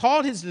 Jesus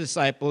called his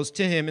disciples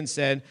to him and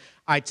said,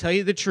 I tell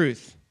you the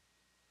truth.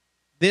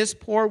 This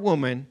poor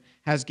woman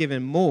has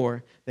given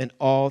more than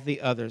all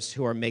the others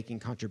who are making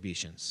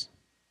contributions.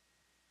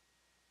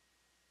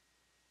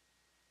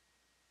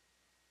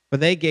 For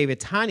they gave a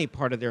tiny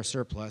part of their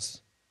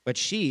surplus, but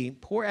she,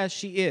 poor as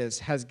she is,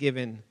 has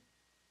given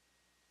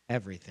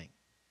everything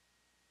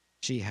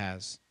she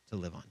has to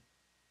live on.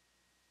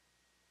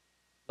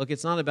 Look,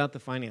 it's not about the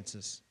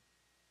finances.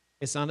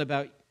 It's not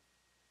about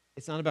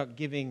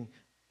giving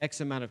X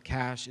amount of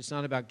cash. It's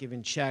not about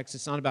giving checks.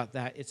 It's not about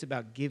that. It's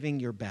about giving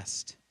your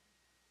best.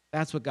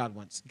 That's what God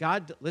wants.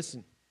 God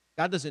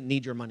doesn't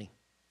need your money.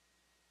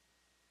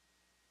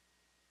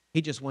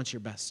 He just wants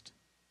your best.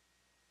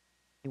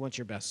 He wants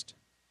your best.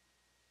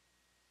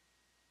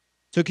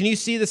 So can you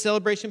see the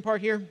celebration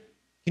part here?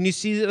 Can you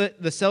see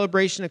the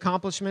celebration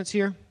accomplishments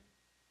here?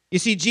 You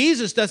see,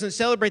 Jesus doesn't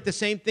celebrate the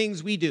same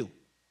things we do.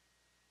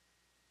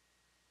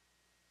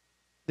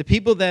 The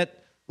people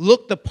that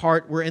looked the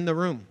part were in the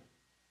room.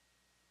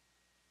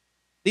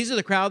 These are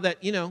the crowd that,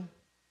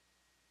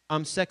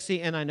 I'm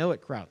sexy and I know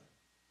it crowd.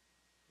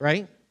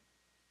 Right?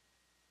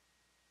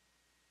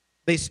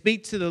 They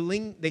speak the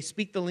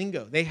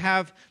lingo. They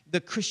have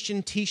the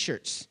Christian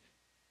t-shirts.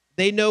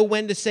 They know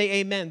when to say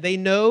amen. They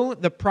know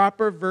the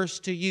proper verse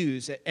to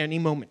use at any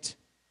moment.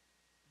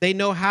 They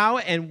know how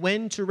and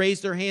when to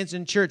raise their hands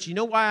in church. You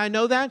know why I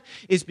know that?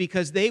 Is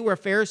because they were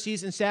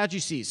Pharisees and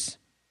Sadducees.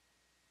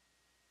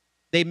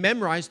 They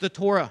memorized the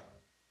Torah.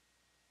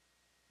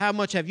 How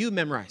much have you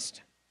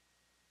memorized?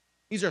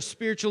 These are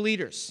spiritual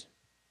leaders.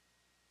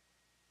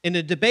 In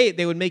a debate,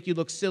 they would make you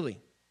look silly.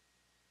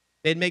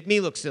 They'd make me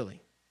look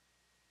silly.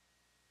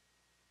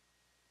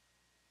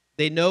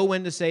 They know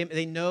when to say,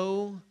 they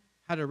know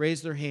how to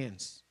raise their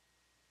hands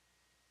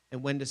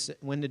and when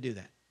to do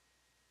that.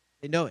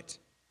 They know it.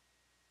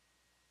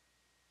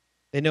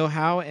 They know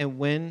how and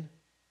when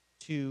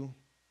to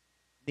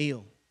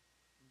kneel,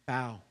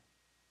 bow.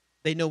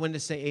 They know when to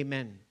say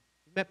amen.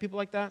 You met people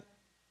like that?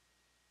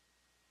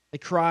 They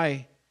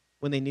cry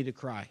when they need to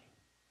cry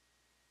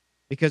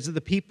because of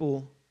the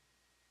people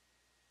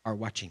are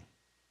watching.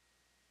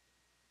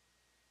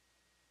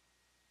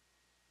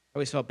 I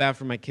always felt bad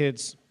for my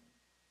kids.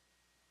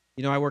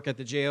 I work at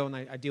the jail and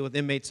I deal with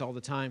inmates all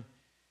the time.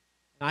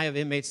 And I have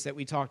inmates that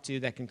we talk to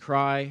that can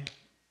cry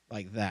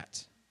like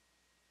that.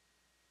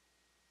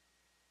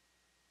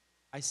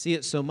 I see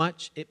it so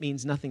much, it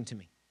means nothing to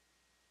me.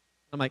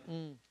 I'm like,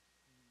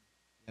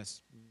 yes,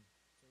 so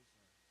sorry.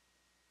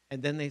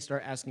 And then they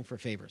start asking for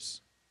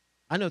favors.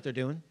 I know what they're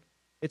doing.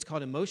 It's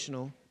called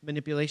emotional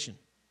manipulation.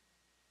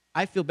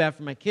 I feel bad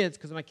for my kids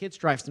because my kids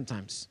drive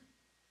sometimes.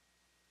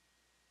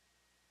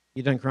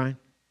 You done crying?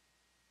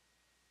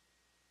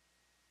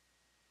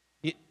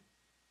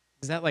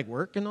 Does that like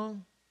work and all?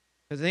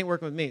 Because it ain't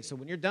working with me. So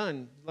when you're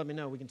done, let me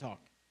know. We can talk.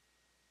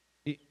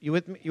 You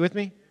with me? You with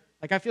me?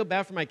 Like I feel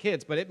bad for my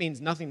kids, but it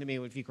means nothing to me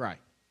if you cry.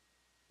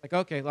 Like,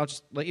 okay, I'll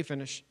just let you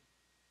finish.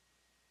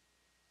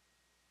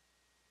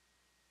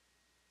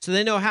 So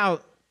they know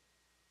how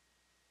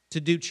to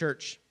do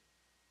church.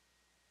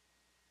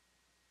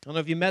 I don't know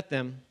if you met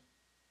them.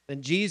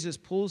 Then Jesus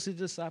pulls his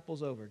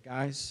disciples over.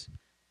 Guys,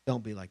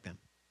 don't be like them.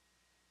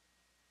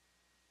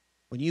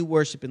 When you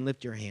worship and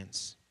lift your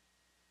hands,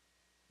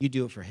 you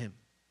do it for him.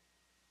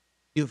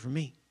 Do it for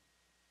me.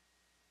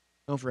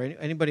 Not for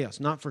anybody else.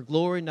 Not for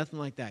glory, nothing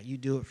like that. You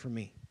do it for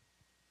me.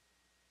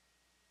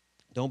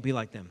 Don't be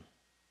like them.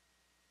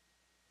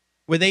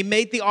 Where they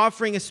made the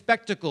offering a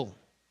spectacle,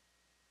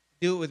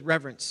 do it with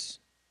reverence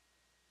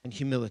and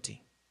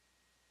humility.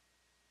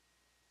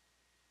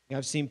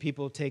 I've seen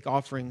people take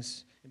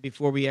offerings, and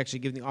before we actually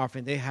give the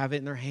offering, they have it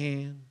in their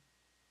hand, and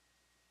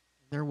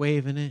they're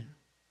waving it.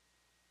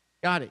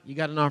 Got it. You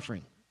got an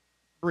offering.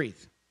 Breathe.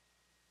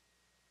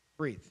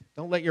 Breathe.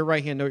 Don't let your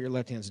right hand know what your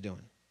left hand's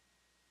doing.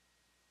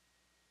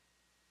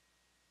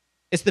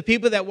 It's the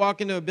people that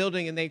walk into a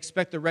building and they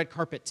expect the red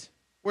carpet.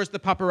 Where's the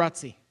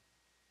paparazzi?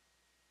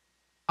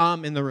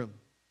 I'm in the room.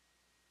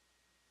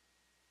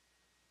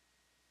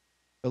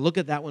 But look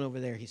at that one over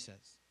there, he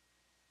says.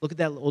 Look at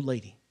that old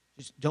lady.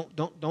 Just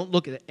don't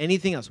look at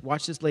anything else.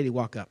 Watch this lady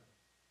walk up.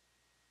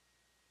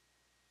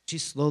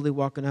 She's slowly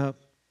walking up.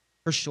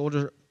 Her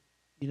shoulder,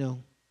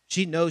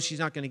 she knows she's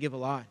not going to give a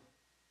lot.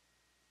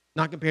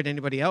 Not compared to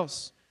anybody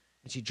else.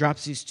 And she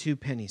drops these 2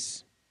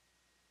 pennies.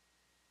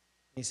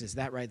 He says,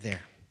 that right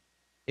there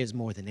is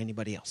more than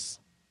anybody else.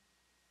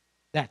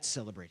 That's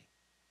celebrating.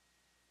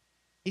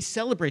 He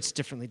celebrates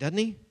differently, doesn't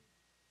he?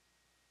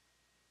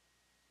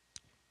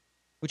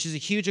 Which is a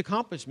huge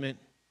accomplishment.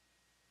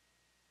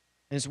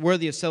 And it's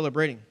worthy of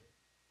celebrating.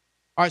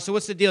 All right, so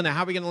what's the deal now?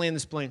 How are we going to land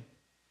this plane?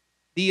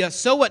 The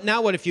so what,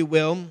 now what, if you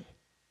will.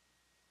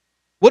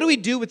 What do we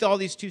do with all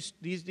these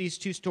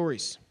two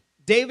stories?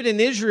 David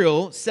and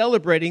Israel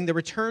celebrating the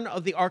return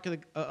of the ark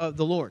of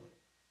the Lord.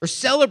 We're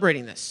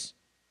celebrating this.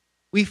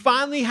 We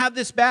finally have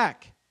this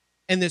back.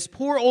 And this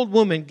poor old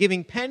woman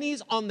giving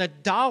pennies on the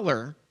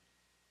dollar,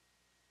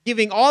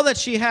 giving all that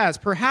she has.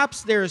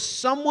 Perhaps there is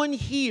someone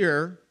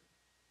here,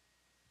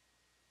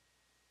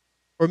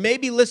 or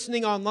maybe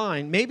listening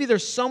online, maybe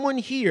there's someone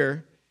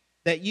here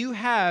that you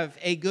have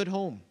a good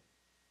home.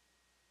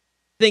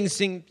 Things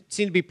seem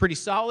to be pretty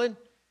solid.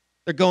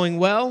 They're going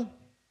well.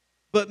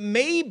 But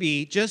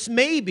maybe, just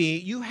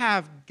maybe, you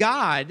have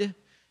God,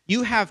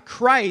 you have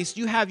Christ,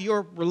 you have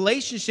your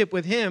relationship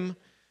with him,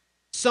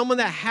 someone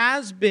that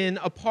has been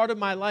a part of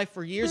my life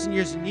for years and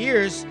years and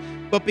years,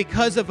 but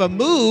because of a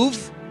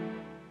move,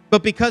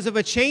 but because of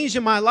a change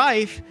in my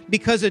life,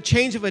 because of a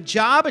change of a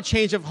job, a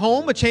change of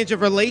home, a change of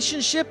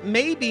relationship,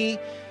 maybe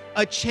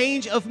a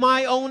change of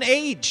my own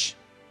age.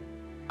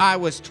 I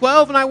was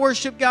 12 and I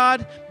worshiped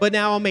God, but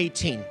now I'm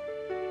 18.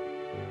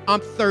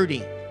 I'm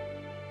 30.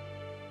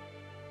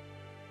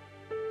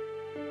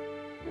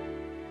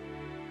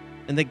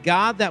 And the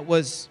God that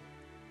was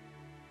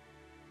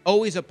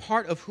always a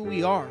part of who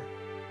we are,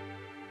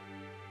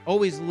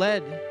 always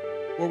led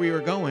where we were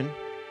going,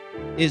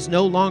 is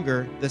no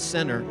longer the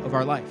center of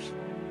our life.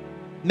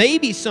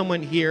 Maybe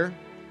someone here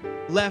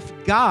left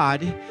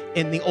God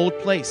in the old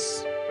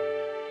place.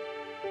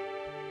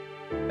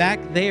 Back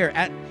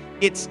there,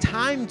 it's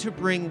time to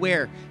bring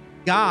where?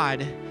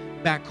 God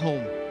back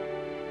home.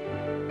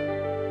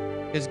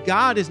 Because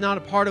God is not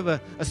a part of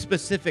a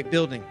specific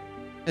building.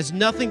 It has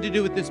nothing to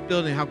do with this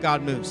building, how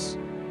God moves.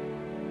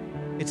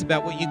 It's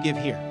about what you give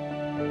here.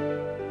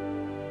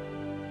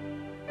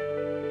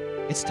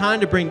 It's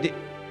time to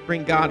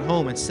bring God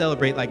home and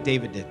celebrate like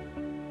David did.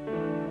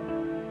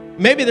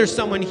 Maybe there's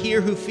someone here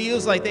who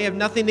feels like they have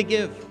nothing to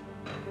give,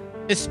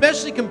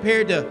 especially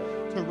compared to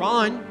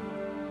Ron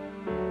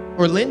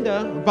or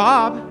Linda or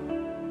Bob.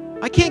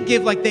 I can't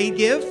give like they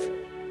give.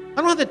 I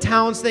don't have the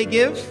talents they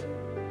give.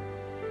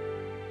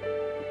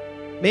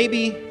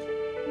 Maybe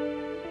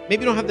you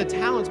don't have the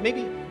talents.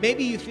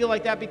 Maybe you feel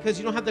like that because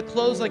you don't have the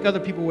clothes like other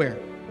people wear.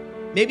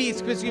 Maybe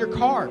it's because of your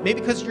car. Maybe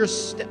because of your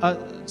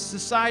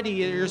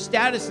society, or your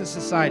status in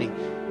society.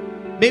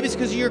 Maybe it's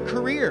because of your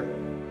career.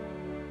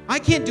 I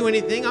can't do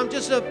anything. I'm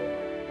just a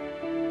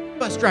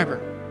bus driver.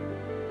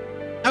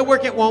 I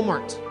work at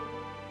Walmart.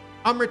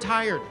 I'm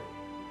retired.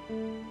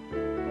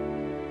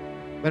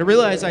 But I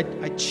realize I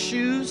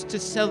choose to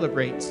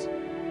celebrate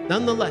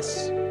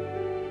nonetheless.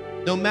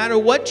 No matter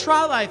what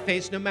trial I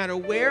face, no matter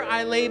where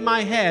I lay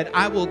my head,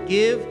 I will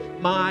give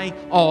my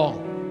all.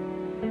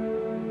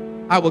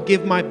 I will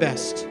give my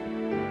best.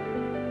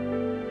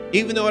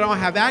 Even though I don't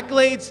have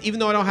accolades, even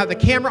though I don't have the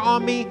camera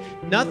on me,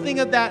 nothing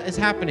of that is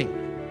happening.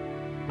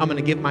 I'm going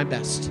to give my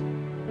best.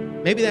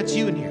 Maybe that's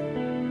you in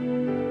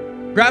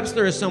here. Perhaps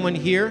there is someone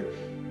here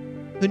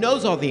who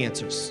knows all the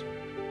answers.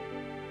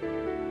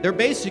 They're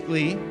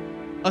basically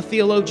a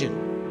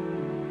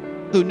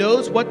theologian who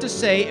knows what to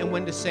say and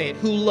when to say it,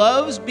 who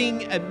loves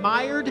being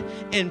admired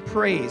and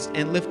praised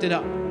and lifted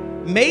up.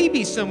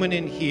 Maybe someone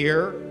in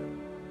here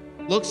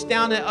looks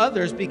down at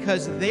others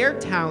because their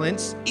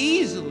talents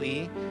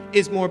easily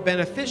is more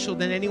beneficial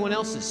than anyone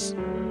else's.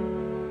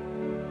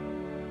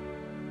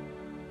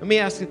 Let me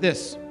ask you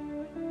this.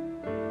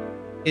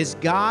 Is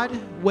God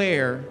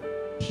where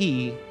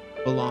he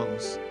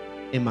belongs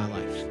in my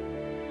life?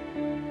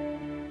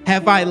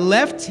 Have I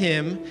left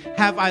him?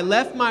 Have I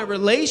left my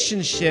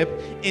relationship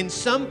in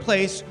some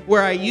place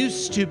where I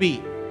used to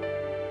be?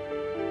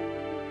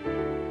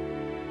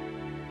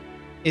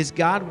 Is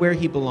God where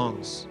he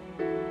belongs?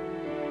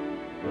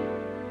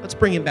 Let's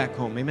bring him back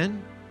home,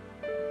 amen?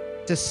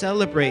 To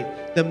celebrate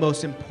the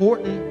most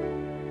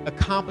important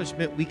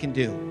accomplishment we can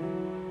do.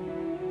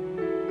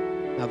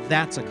 Now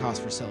that's a cause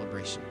for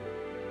celebration.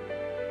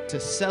 To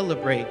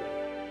celebrate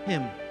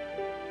him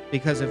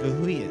because of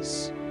who he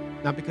is.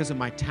 Not because of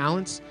my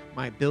talents,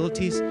 my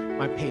abilities,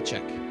 my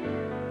paycheck,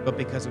 but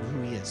because of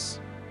who he is.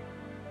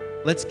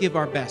 Let's give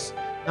our best,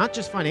 not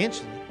just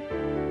financially.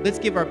 Let's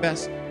give our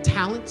best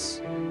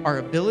talents, our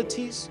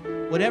abilities,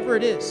 whatever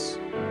it is.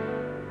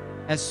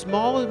 As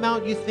small an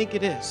amount you think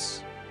it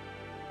is,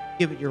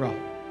 give it your all.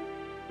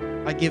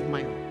 I give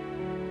my all.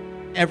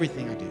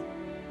 Everything I do.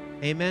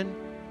 Amen?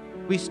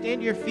 We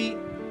stand to your feet.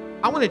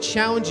 I want to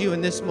challenge you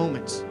in this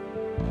moment.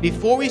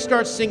 Before we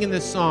start singing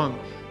this song,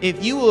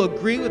 if you will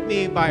agree with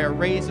me by a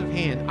raise of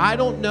hand. I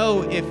don't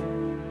know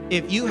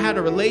if you had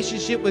a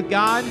relationship with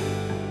God,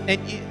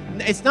 and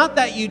it's not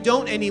that you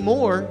don't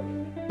anymore,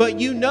 but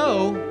you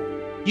know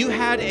you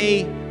had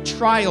a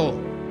trial.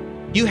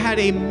 You had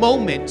a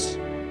moment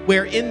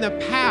where in the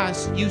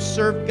past you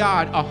served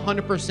God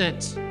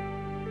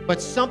 100%.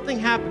 But something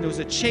happened. There was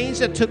a change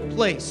that took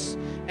place,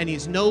 and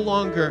he's no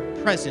longer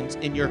present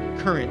in your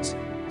current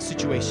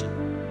situation.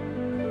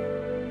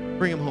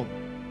 Bring him home.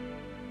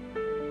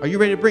 Are you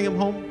ready to bring him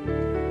home?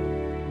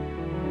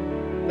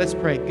 Let's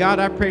pray. God,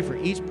 I pray for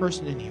each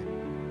person in here.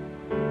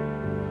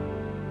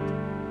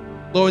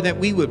 Lord, that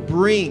we would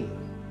bring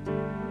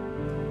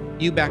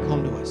you back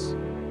home to us.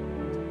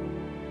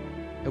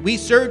 That we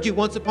served you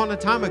once upon a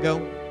time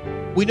ago.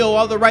 We know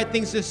all the right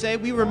things to say.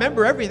 We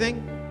remember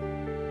everything.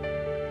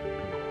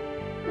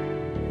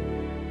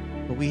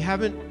 But we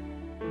haven't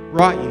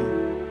brought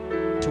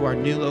you to our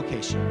new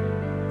location,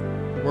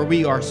 where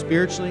we are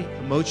spiritually,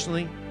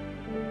 emotionally,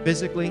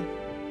 physically.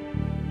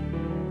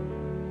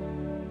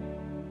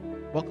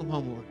 Welcome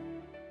home, Lord.